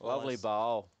 Lovely Nice.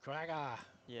 bowl. Cracker.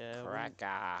 Yeah, wouldn't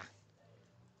Cracker.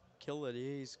 kill it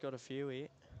here. He's got a few here.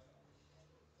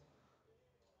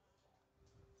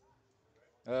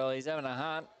 Well, he's having a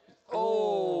hunt.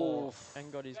 Oh, Oh,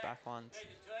 and got his back ones.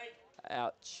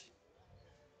 ouch.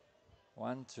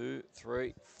 1, 2,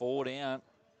 3, 4 down.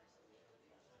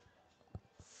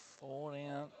 4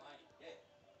 down.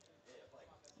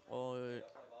 Oh,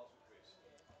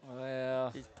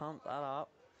 Well, he's pumped that up.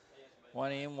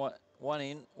 one in,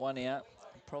 one out.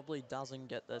 Probably doesn't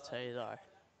get the tee though.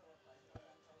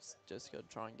 Just got to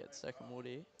try and get second wood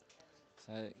here.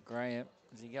 So Graham,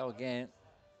 does he go again?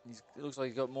 It looks like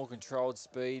he's got more controlled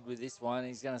speed with this one.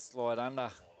 He's going to slide under.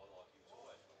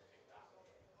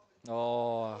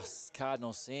 Oh,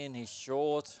 Cardinal sin. He's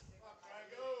short.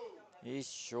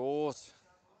 He's short.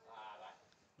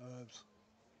 Nerves.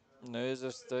 Nerves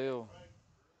of steel.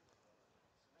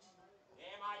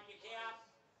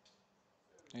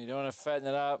 You don't want to fatten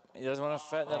it up. He doesn't want to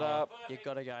fatten it up. You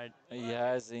got to go. He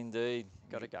has indeed.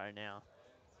 Got to go now.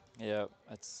 Yeah,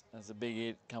 that's a big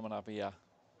hit coming up here.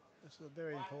 This is a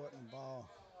very important bowl.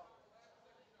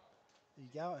 He's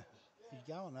going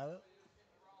at it.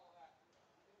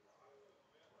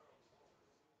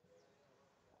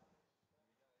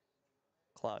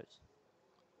 Close.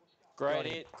 Great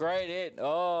him. hit, great hit.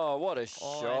 Oh, what a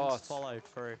Oh, shot. and followed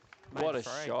through. What Made a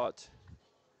three. shot.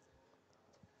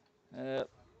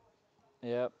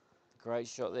 Yep. Great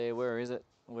shot there. Where is it?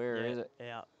 Where is it?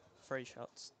 Out. 3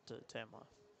 shots to 10 left.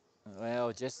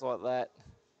 Well, just like that.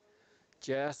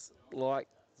 Just like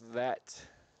that.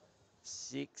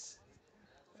 6.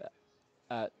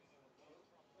 That's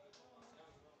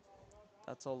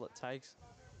all it takes.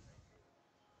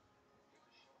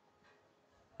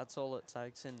 That's all it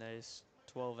takes in these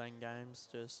 12 end games.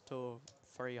 Just 2 or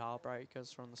 3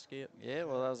 heartbreakers from the skip. Yeah,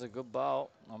 well, that was a good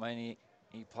bowl. I mean,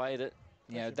 he played it.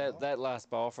 You know, Pressure bowl. that last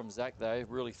bowl from Zach, though,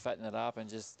 really fattened it up and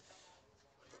just,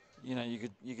 you know, you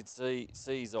could see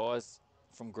his eyes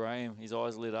from Graham. His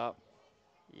eyes lit up.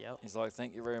 Yep. He's like,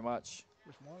 thank you very much.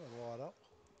 Just wanted to light up.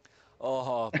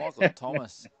 Oh, Michael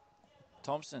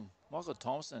Michael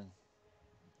Thompson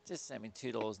just sent me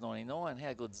 $2.99.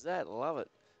 How good's that? Love it.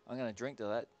 I'm going to drink to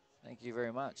that. Thank you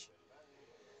very much.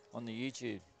 On the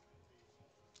YouTube.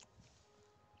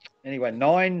 Anyway,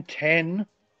 9, 10,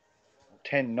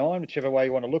 10, 9, whichever way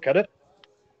you want to look at it.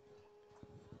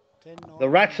 10, 9, The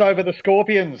Rats over the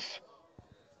Scorpions.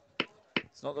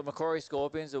 It's not the Macquarie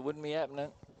Scorpions. It wouldn't be happening.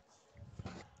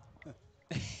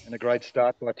 And a great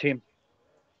start by Tim.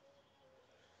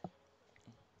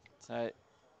 So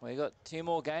we've got 2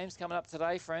 more games coming up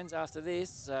today, friends, after this.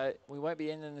 So we won't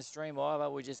be ending the stream either.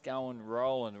 We're just going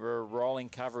rolling. We're rolling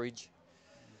coverage.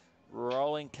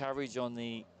 Rolling coverage on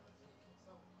the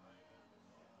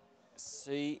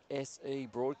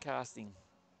CSE Broadcasting.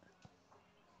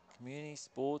 Community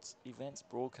Sports Events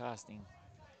Broadcasting.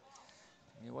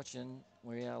 You're watching,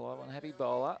 we are live on Happy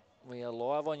Bowler. We are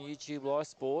live on YouTube Live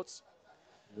Sports.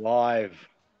 Live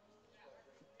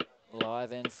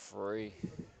and free.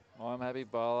 I'm Happy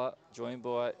Bowler, joined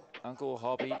by Uncle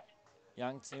Hoppy,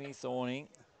 young Timmy Thorning,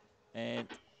 and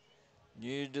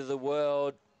new to the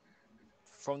world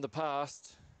from the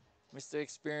past, Mr.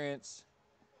 Experience,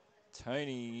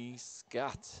 Tony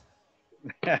Scott.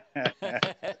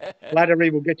 Flattery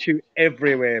will get you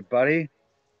everywhere, buddy.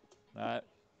 No,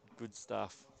 good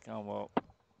stuff. Going well.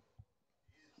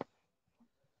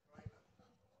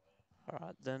 All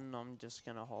right, then I'm just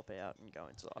going to hop out and go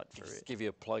inside for Just it. give you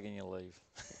a plug and you leave.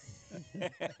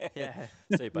 Yeah.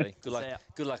 See you, buddy. Good luck. See ya.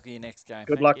 Good luck with your next game.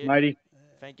 Good Thank luck, you. matey.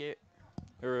 Thank you.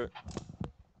 Hooroo.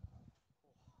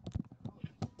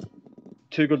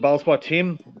 2 good bowls by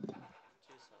Tim.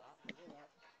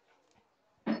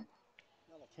 Another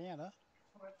counter.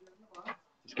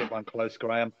 Let's get one close,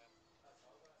 Graham.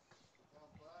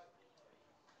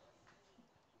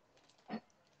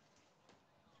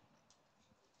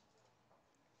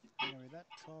 I'm going to be that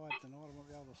tired tonight I won't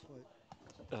be able to sleep.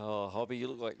 Oh, Hobby, you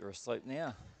look like you're asleep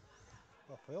now.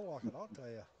 I feel like it, I'll tell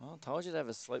you. Well, I told you to have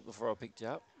a sleep before I picked you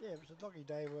up. Yeah, it's a doggy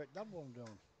day work double I'm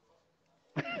doing.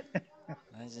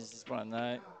 I just want to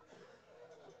know.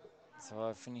 So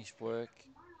I finished work,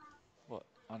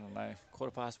 I don't know,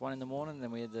 1:15 in the morning.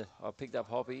 Then I picked up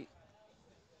Hoppy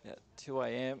at 2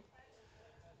 a.m.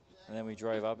 And then we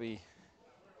drove up here.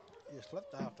 You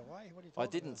slept after way? What are you I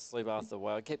talking didn't about? sleep after the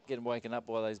way. I kept getting woken up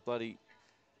by those the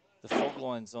fog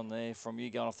lines on there from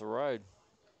you going off the road.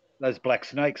 Those black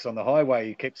snakes on the highway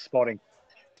you kept spotting.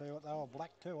 Tell you what, they were black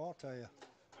too, I'll tell you.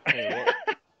 Tell you what,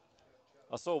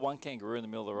 I saw one kangaroo in the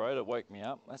middle of the road. It woke me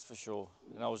up, that's for sure.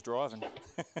 And I was driving.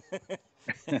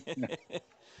 Never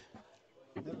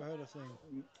heard a thing.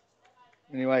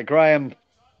 Anyway, Graham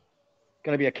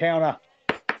Going to be a counter.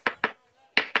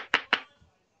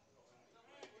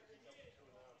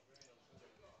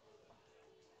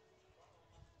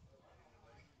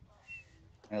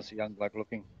 How's the young bloke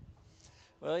looking?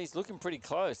 Well, he's looking pretty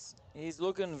close. He's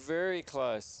looking very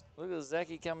close. Look at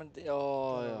Zachy coming. Gotta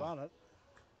Oh, run it.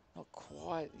 not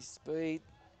quite. His speed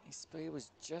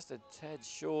was just a tad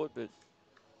short, but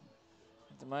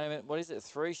at the moment, what is it?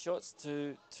 3 shots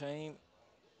to team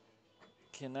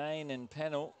Kinane and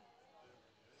Pennell.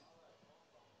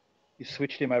 You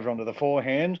switched him over onto the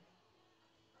forehand.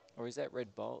 Or is that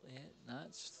Red Bolt? Yeah, no,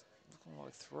 it's looking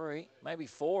like 3, maybe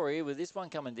 4 here with this one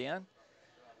coming down.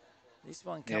 This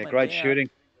one coming Yeah, great down. shooting.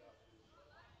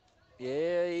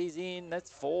 Yeah, he's in.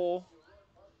 That's 4.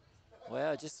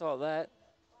 Wow, just like that.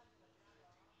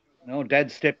 No,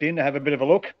 Dad stepped in to have a bit of a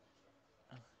look.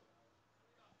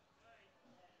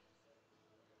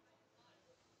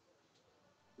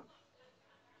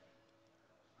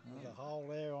 There's a hole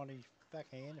there on his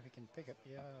backhand if he can pick it.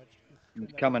 Yeah,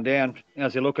 It's coming down.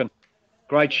 How's he looking?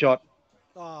 Great shot.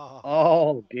 Oh,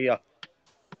 Oh, dear.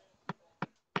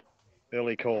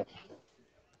 Early call.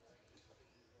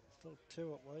 still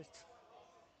 2 at least.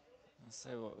 Let's see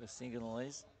what we're thinking of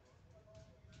these.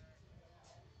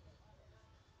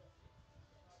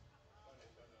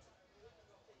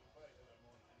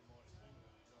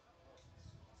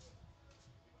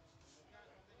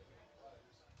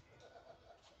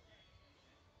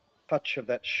 Touch of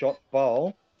that shot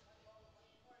bowl.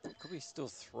 Could be still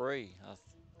 3.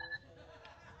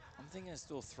 I'm thinking it's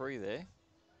still 3 there.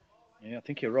 Yeah, I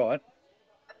think you're right.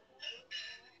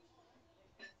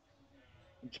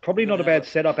 It's probably We've got not a bad another,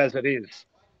 setup as it is.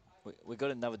 we got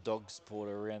another dog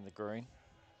supporter around the green.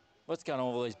 What's going on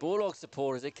with all these Bulldog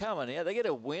supporters? They're coming out. They get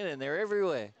a win and they're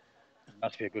everywhere.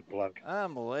 Must be a good bloke.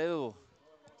 Unbelievable.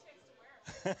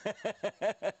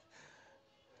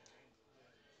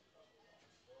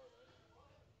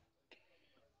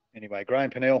 Anyway, Graham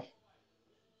Pennell.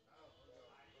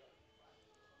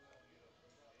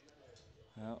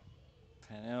 Well,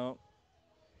 Pennell.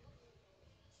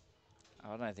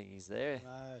 I don't think he's there.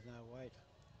 No, wait.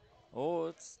 Oh,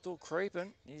 it's still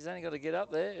creeping. He's only got to get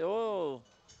up there. Oh,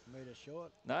 Metre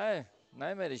short. no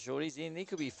meter short. He's in. He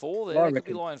could be 4 there. I That could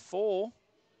be reckon. line 4.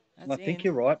 That's I think in.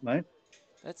 you're right, mate.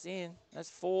 That's in. That's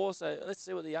 4. So let's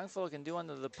see what the young fella can do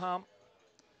under the pump.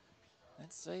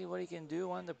 Let's see what he can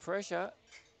do under pressure.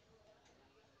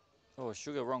 Oh,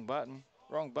 sugar, wrong button.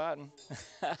 Wrong button.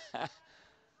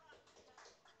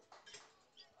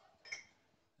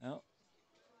 Oh,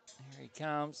 here he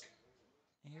comes.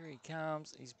 Here he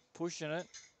comes. He's pushing it.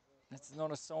 That's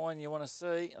not a sign you want to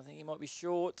see. I think he might be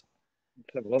short.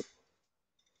 Let's have a look.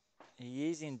 He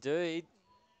is indeed.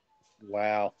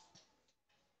 Wow.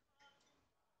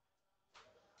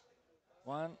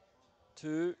 1,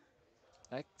 2.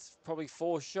 That's probably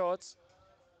 4 shots.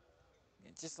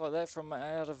 Just like that from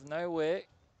out of nowhere.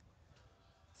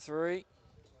 3.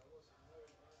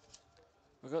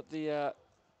 We've got the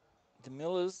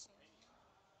Millers.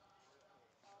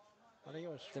 I think it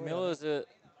was The 3. Millers are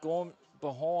gone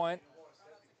behind.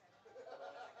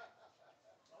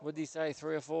 What did he say,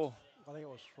 3 or 4? I think it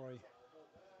was 3.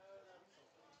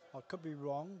 I could be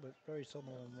wrong, but very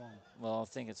similar and wrong. Well, I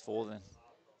think it's 4 then.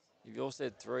 If you all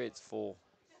said 3, it's 4.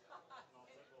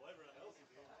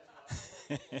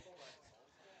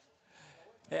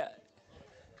 Yeah.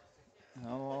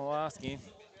 I'll ask him.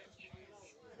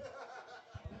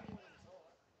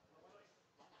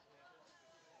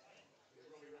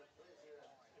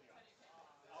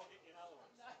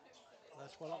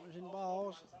 That's what happens in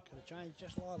bowls. Could have changed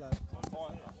just like that.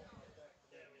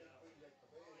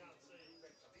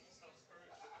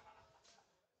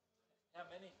 How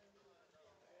many?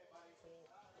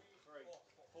 3.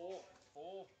 4.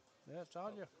 4. Yeah, I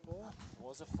told you. 4.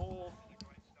 Was a 4.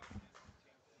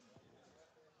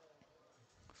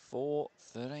 4,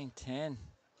 13, 10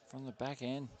 from the back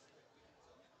end.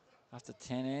 After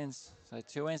 10 ends. So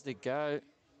 2 ends to go.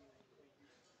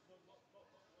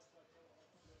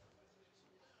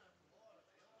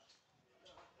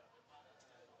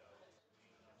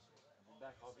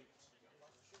 Back, Hobby.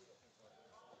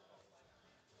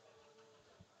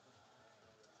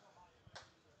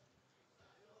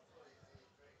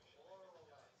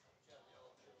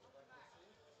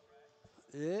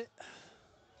 Yeah.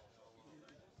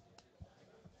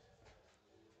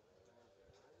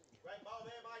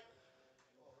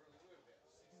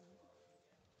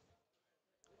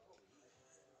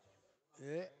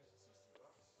 Yeah.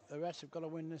 The rest have got to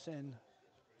win this end.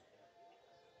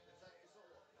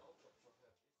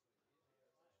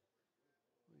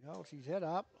 He holds his head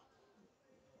up.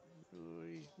 Ooh,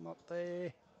 he's not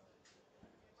there.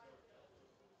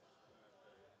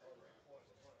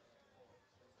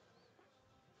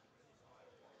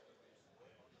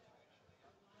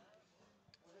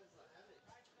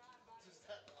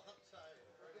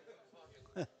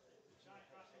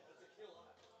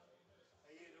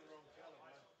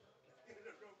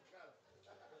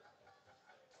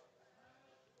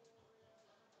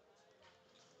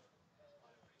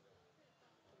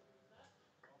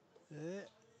 Yeah.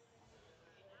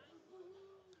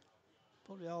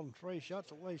 Probably holding 3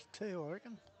 shots, at least 2, I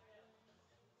reckon.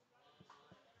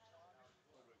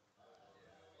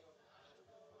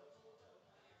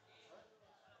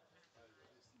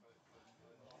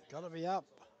 Got to be up.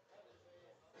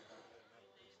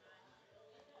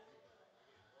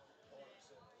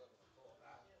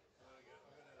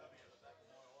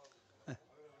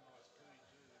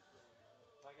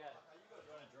 Okay. You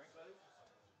want a drink, buddy?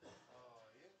 Oh,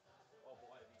 yeah. I'll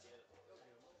buy it if you get it.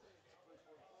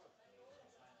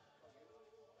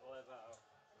 I'll have,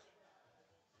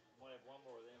 might have one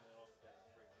more of them, then I'll have to go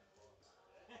to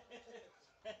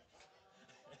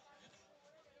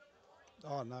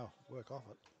 3.25. Oh, no. Work off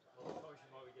it. Well, I she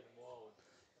might be getting wild.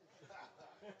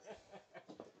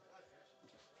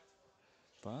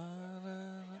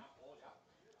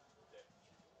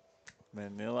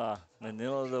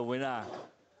 Manila the winner.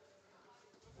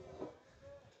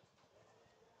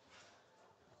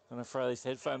 I'm gonna throw this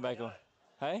headphone back on.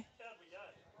 Hey?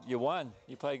 You won.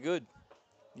 You played good.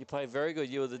 You played very good.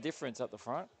 You were the difference up the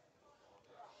front.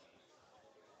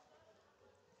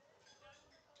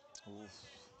 Oof.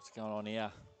 What's going on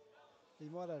here? He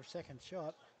might have second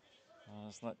shot. Oh,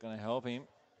 it's not going to help him.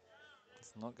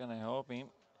 It's not going to help him.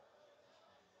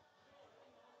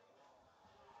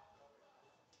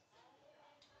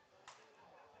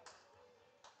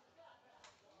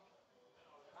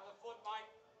 Another foot, mate.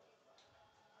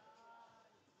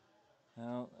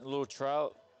 Well, a little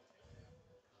trail.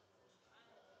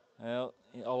 Well,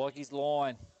 I like his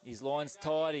line. His line's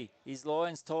tidy. His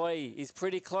line's tidy. He's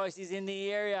pretty close. He's in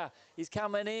the area. He's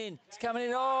coming in. He's coming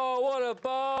in. Oh, what a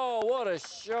bowl. What a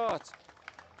shot.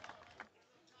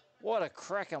 What a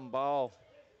cracking bowl.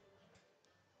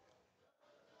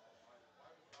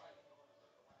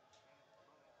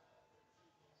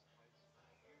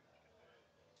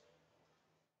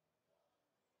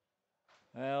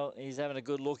 Well, he's having a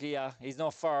good look here. He's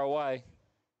not far away.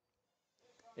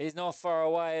 He's not far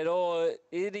away at all.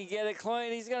 Did he get it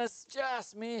clean? He's going to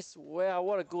just miss. Wow,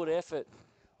 what a good effort.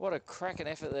 What a cracking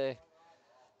effort there.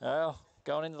 Well,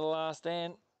 going into the last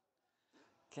end.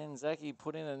 Ken Zaki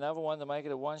put in another one to make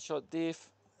it a one-shot diff.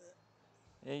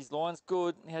 His line's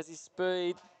good. He has his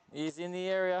speed. He's in the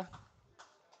area.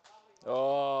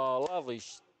 Oh, lovely.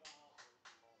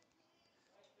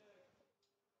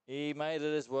 He made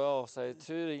it as well. So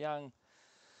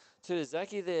to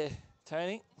Zaki there,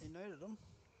 Tony. He needed them.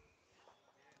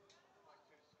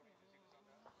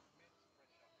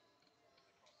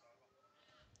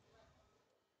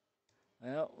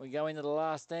 Well, we go into the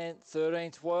last stand,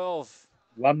 13-12.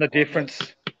 Won the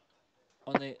difference.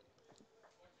 On the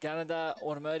Gunnedah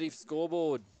Automotive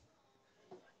scoreboard.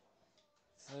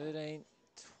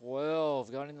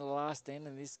 13-12. Going into the last end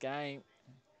of this game.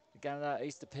 The Gunnedah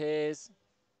Easter pairs.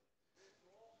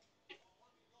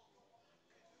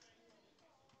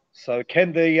 So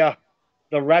can the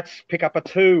Rats pick up a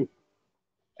 2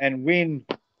 and win?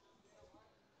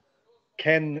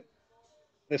 Can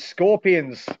the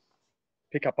Scorpions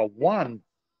pick up a 1?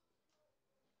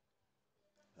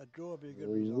 A draw would be a good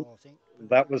result, I think.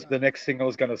 That was the next thing I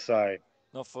was going to say.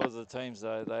 Not for the teams,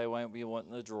 though. They won't be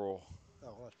wanting the draw.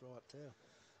 Oh, that's right, too.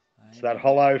 It's that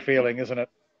hollow feeling, isn't it?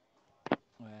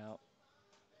 Well,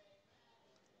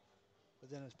 But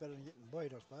then it's better than getting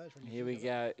beat, I suppose. When you here we think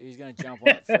of go. Who's going to jump on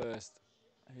it first?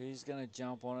 Who's going to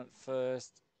jump on it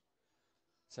first?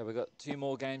 So we've got 2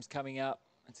 more games coming up.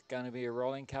 It's going to be a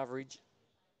rolling coverage.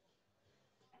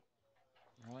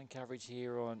 Rolling coverage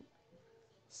here on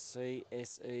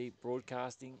CSE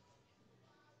Broadcasting.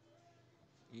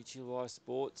 YouTube Live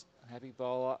Sports. Happy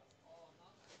Bowler.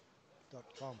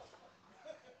 .com.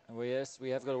 And we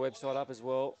have got a website up as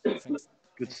well.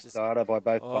 Good starter by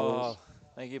both Oh, bowlers.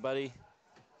 thank you, buddy.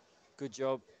 Good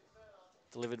job.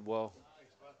 Delivered well.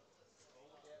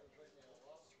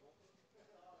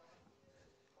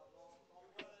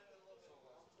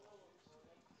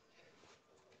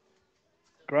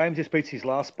 Graham just beats his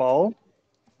last bowl.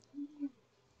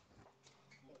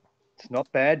 It's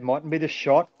not bad. Mightn't be the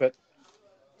shot, but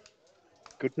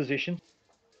good position.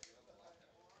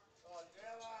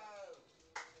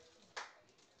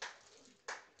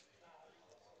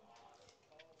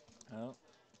 Oh,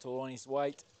 tall on his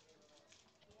weight.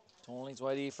 Tall on his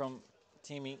weight here from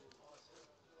Timmy.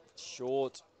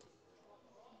 Short.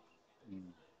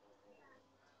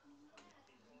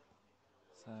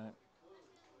 So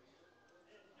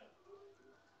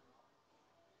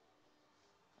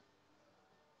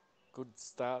good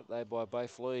start there by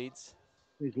both leads.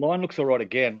 His line looks all right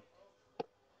again.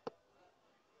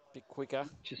 Bit quicker.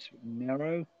 Just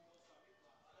narrow.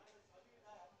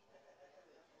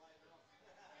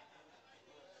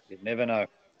 You never know.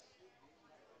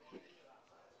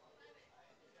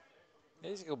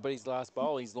 He's got but his last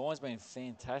bowl. His line's been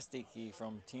fantastic here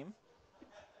from Tim.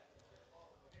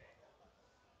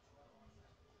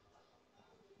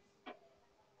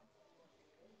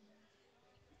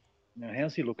 Now,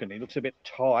 how's he looking? He looks a bit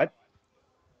tight.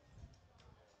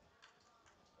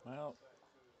 Well,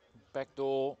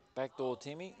 backdoor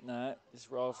Timmy. No,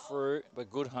 just roll through, but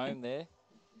good home there.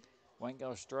 Won't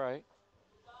go straight.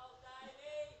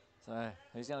 So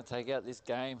who's going to take out this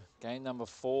game? Game number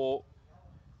 4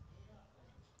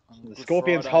 on The Good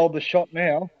Scorpions Friday. hold the shot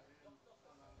now.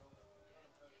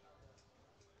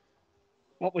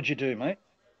 What would you do, mate?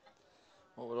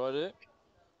 What would I do?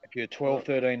 If you're 12,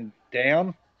 13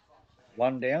 down,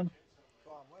 1 down.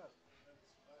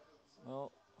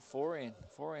 Well, four in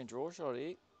draw shot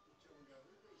here.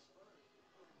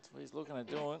 That's what he's looking at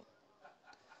doing.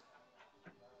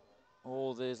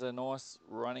 Oh, there's a nice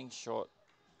running shot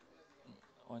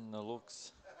on the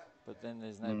looks, but then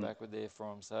there's no backward there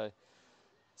for him. So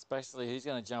it's basically who's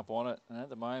going to jump on it. And at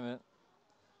the moment,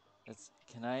 it's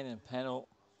Canane and Pennell.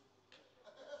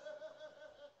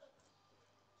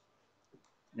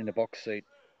 In the box seat.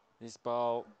 This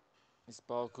bowl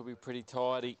could be pretty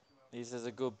tidy. This is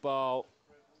a good bowl.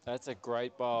 That's a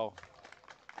great bowl.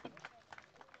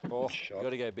 Oh, you got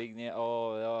to go big now.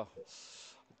 Oh,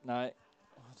 no.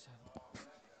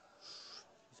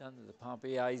 He's under the pump.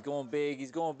 Yeah, he's going big.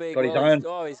 He's going big. Got his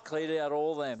own. He's cleared out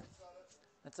all them.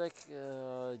 It's like,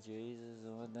 oh, Jesus,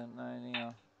 I don't know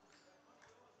now.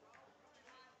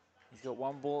 He's got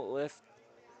one bullet left.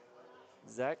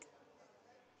 Zach.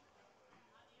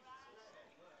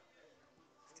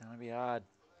 It's going to be hard,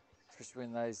 especially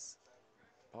when those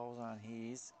bowls aren't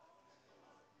his.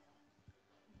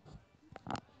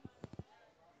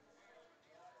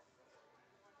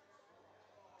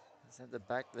 He's at the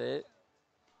back there.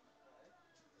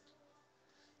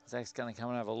 Zach's going to come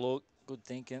and have a look. Good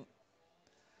thinking.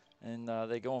 And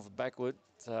they're going for backward.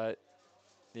 So,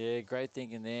 yeah, great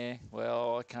thinking there.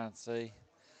 Well, I can't see.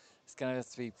 It's going to have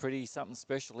to be pretty something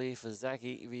special here for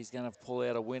Zachy if he's going to pull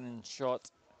out a winning shot.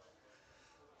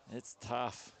 It's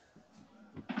tough.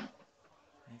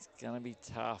 It's going to be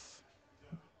tough.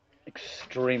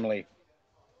 Extremely.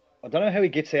 I don't know how he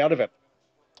gets out of it.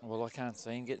 Well, I can't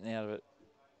see him getting out of it.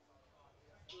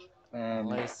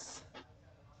 Unless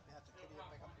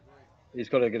he's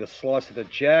got to get a slice of the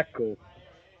jack or...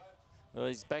 Well,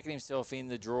 he's backing himself in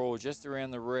the draw just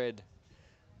around the red.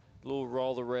 A little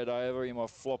roll the red over. He might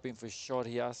flop in for shot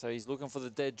here. So he's looking for the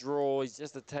dead draw. He's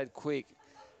just a tad quick.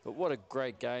 But what a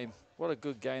great game. What a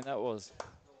good game that was.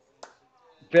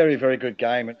 Very, very good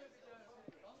game. It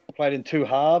played in 2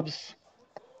 halves.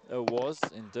 It was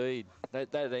indeed.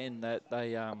 That end, that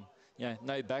they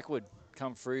no backward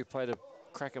come through, played a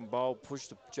cracking bowl, pushed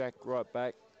the jack right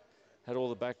back, had all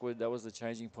the backward. That was the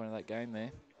changing point of that game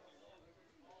there.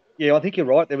 Yeah, I think you're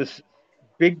right. There was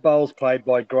big bowls played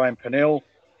by Graham Pennell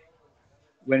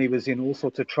when he was in all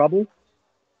sorts of trouble.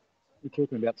 We're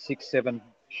talking about 6, 7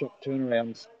 shot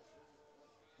turnarounds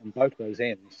on both those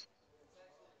ends.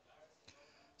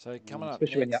 So coming up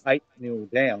especially next, when you're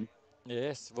 8-0 down.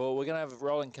 Yes, well, we're going to have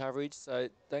rolling coverage, so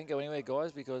don't go anywhere,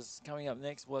 guys, because coming up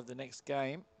next, we'll have the next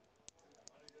game.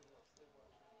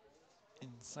 In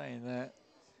saying that,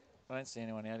 I don't see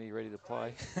anyone out here ready to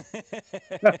play.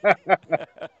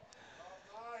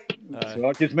 So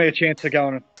it gives me a chance to go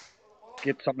and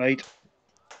get something to eat.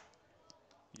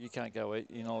 You can't go eat.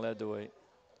 You're not allowed to eat.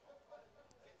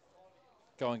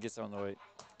 Go and get something to eat.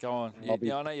 Go on. I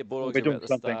know your Bulldogs are about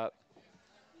to start.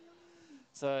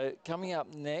 So coming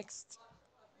up next,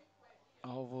 I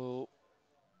will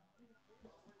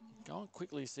go and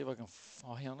quickly see if I can...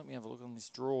 hang on, let me have a look on this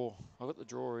draw. I've got the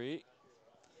draw here.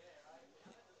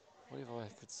 What if I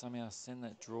could somehow send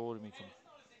that draw to my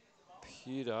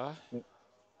computer?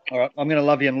 All right, I'm going to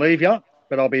love you and leave you,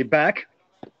 but I'll be back.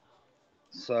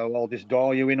 So I'll just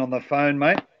dial you in on the phone,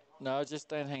 mate. No, just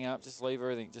don't hang up. Just leave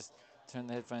everything. Just turn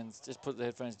the headphones. Just put the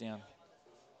headphones down.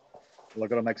 Well, I've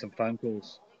got to make some phone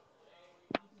calls.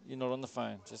 You're not on the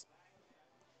phone. Just...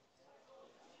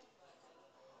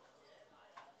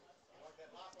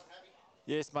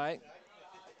 Yes, mate.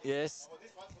 Yes.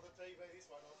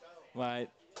 Mate,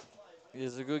 it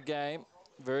was a good game.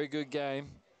 Very good game.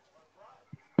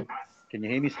 Can you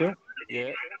hear me still?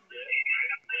 Yeah.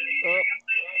 Oh.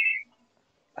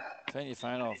 Turn your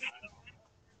phone off.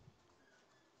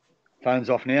 Phone's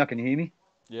off now. Can you hear me?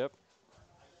 Yep.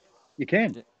 You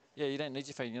can? Yeah, you don't need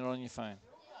your phone. You're not on your phone.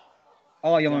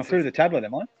 Oh, you're going through the tablet,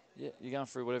 am I? Yeah, you're going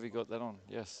through whatever you got that on.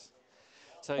 Yes.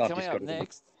 So coming up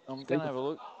next, I'm going to have a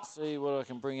look, see what I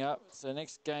can bring up. So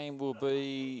next game will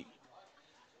be...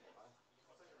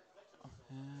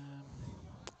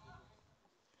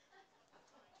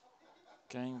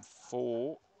 Game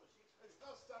 4.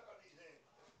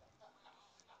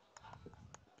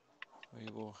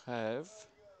 We will have.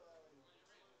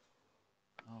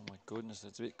 Oh my goodness,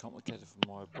 it's a bit complicated for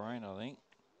my brain, I think.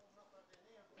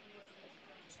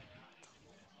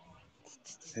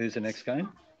 Who's the next game?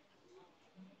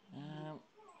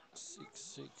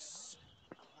 6-6.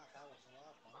 Mark Howard's the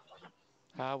last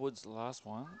one. Harwood's the last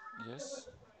one, yes.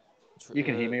 You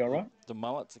can hear me all right? The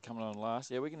mullets are coming on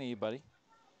last. Yeah, we can hear you, buddy.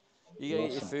 You gotta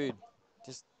get your Awesome. food.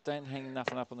 Just don't hang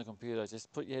nothing up on the computer.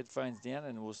 Just put your headphones down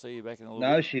and we'll see you back in a little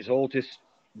No, bit. she's all just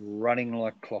running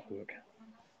like clockwork.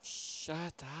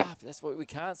 Shut up. That's what we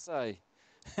can't say.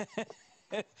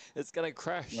 It's gonna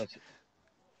crash. That's,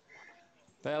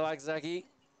 Bad luck, Zachy.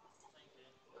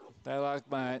 Bad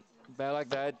luck, mate. Bad luck,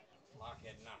 Dad. Luck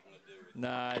had nothing to do with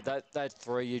No, that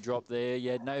 3 you dropped there.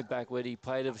 You had no backward. He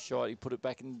played a shot. He put it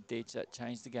back in the ditch. That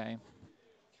changed the game.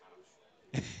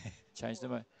 changed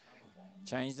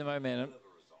the momentum.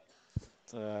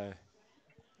 So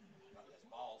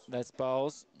that's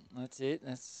bowls. That's it.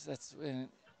 That's when,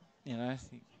 you know,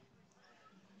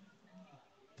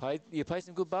 you play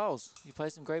some good bowls. You play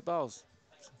some great bowls.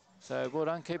 So well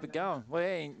done. Keep it going. Well,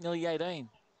 yeah, nearly 18.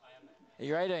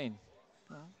 You're 18.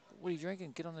 Oh, what are you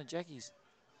drinking? Get on the Jackies.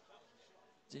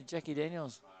 Jackie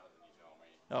Daniels.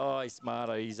 Oh, he's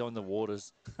smarter. He's on the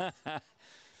waters.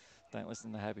 Don't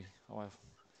listen to Happy.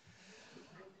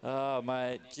 Oh,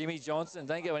 mate. Jimmy Johnson.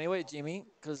 Don't go anywhere, Jimmy,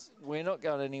 because we're not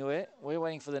going anywhere. We're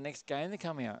waiting for the next game to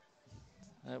come out.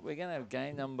 We're going to have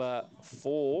game number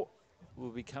 4 will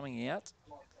be coming out.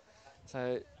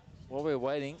 So while we're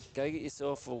waiting, go get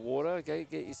yourself a water, go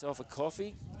get yourself a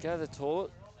coffee, go to the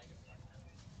toilet,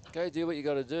 go do what you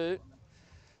got to do.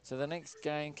 So the next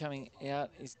game coming out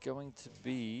is going to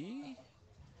be...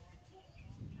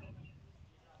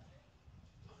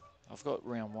 I've got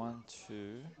round 1,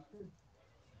 2...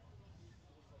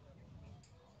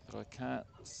 but I can't.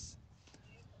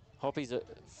 Hoppy's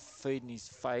feeding his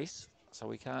face,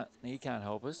 so he can't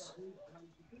help us.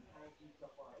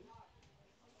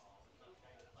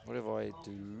 What if I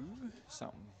do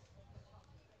something?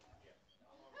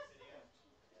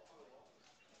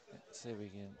 Let's see if we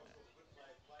can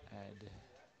add.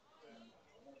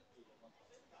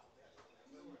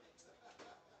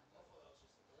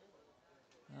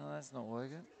 No, that's not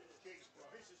working.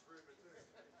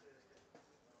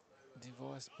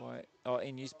 Device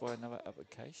in use by another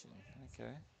application.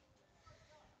 Okay.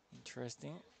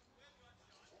 Interesting.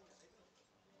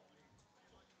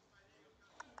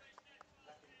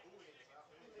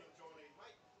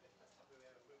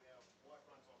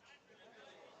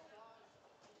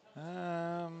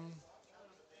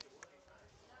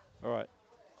 All right.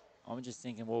 I'm just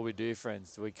thinking what we do,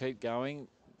 friends. Do we keep going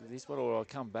with this one, or I'll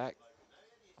come back?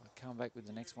 I'll come back with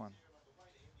the next one.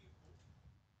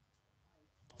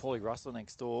 Paulie Russell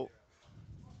next door.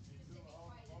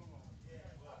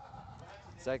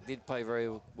 Zach did play very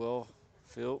well,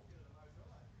 Phil.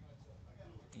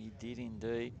 He did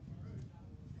indeed.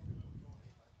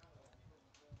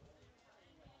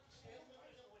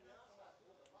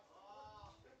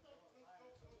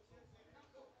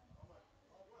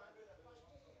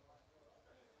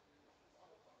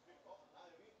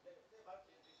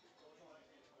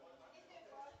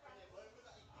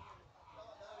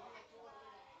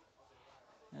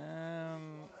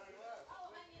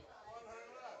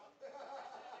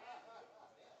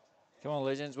 Come on,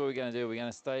 legends. What are we going to do? We're going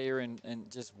to stay here and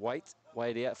just wait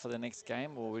out for the next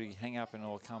game, or we hang up and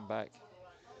I'll come back?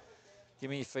 Give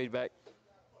me your feedback.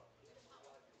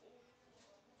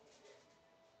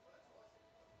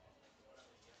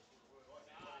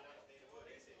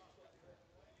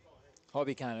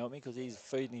 Hobby can't help me because he's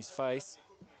feeding his face.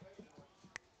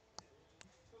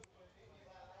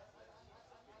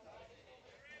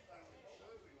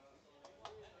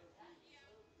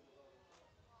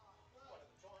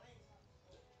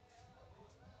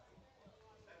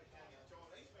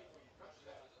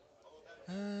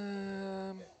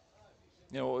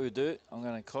 You know what we'll do? I'm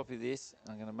going to copy this.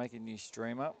 I'm going to make a new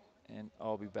stream up, and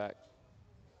I'll be back.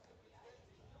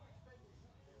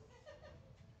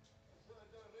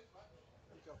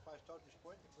 He's got to play Dodgers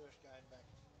Point in the first game back.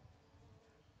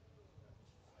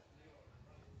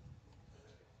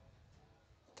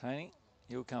 Tony,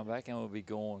 he'll come back and we'll be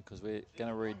gone because we're going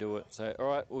to redo it. So, all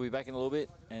right, we'll be back in a little bit,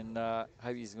 and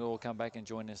hope you can all come back and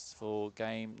join us for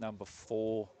game number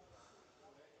 4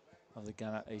 of the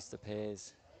Gunner Easter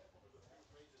Pairs.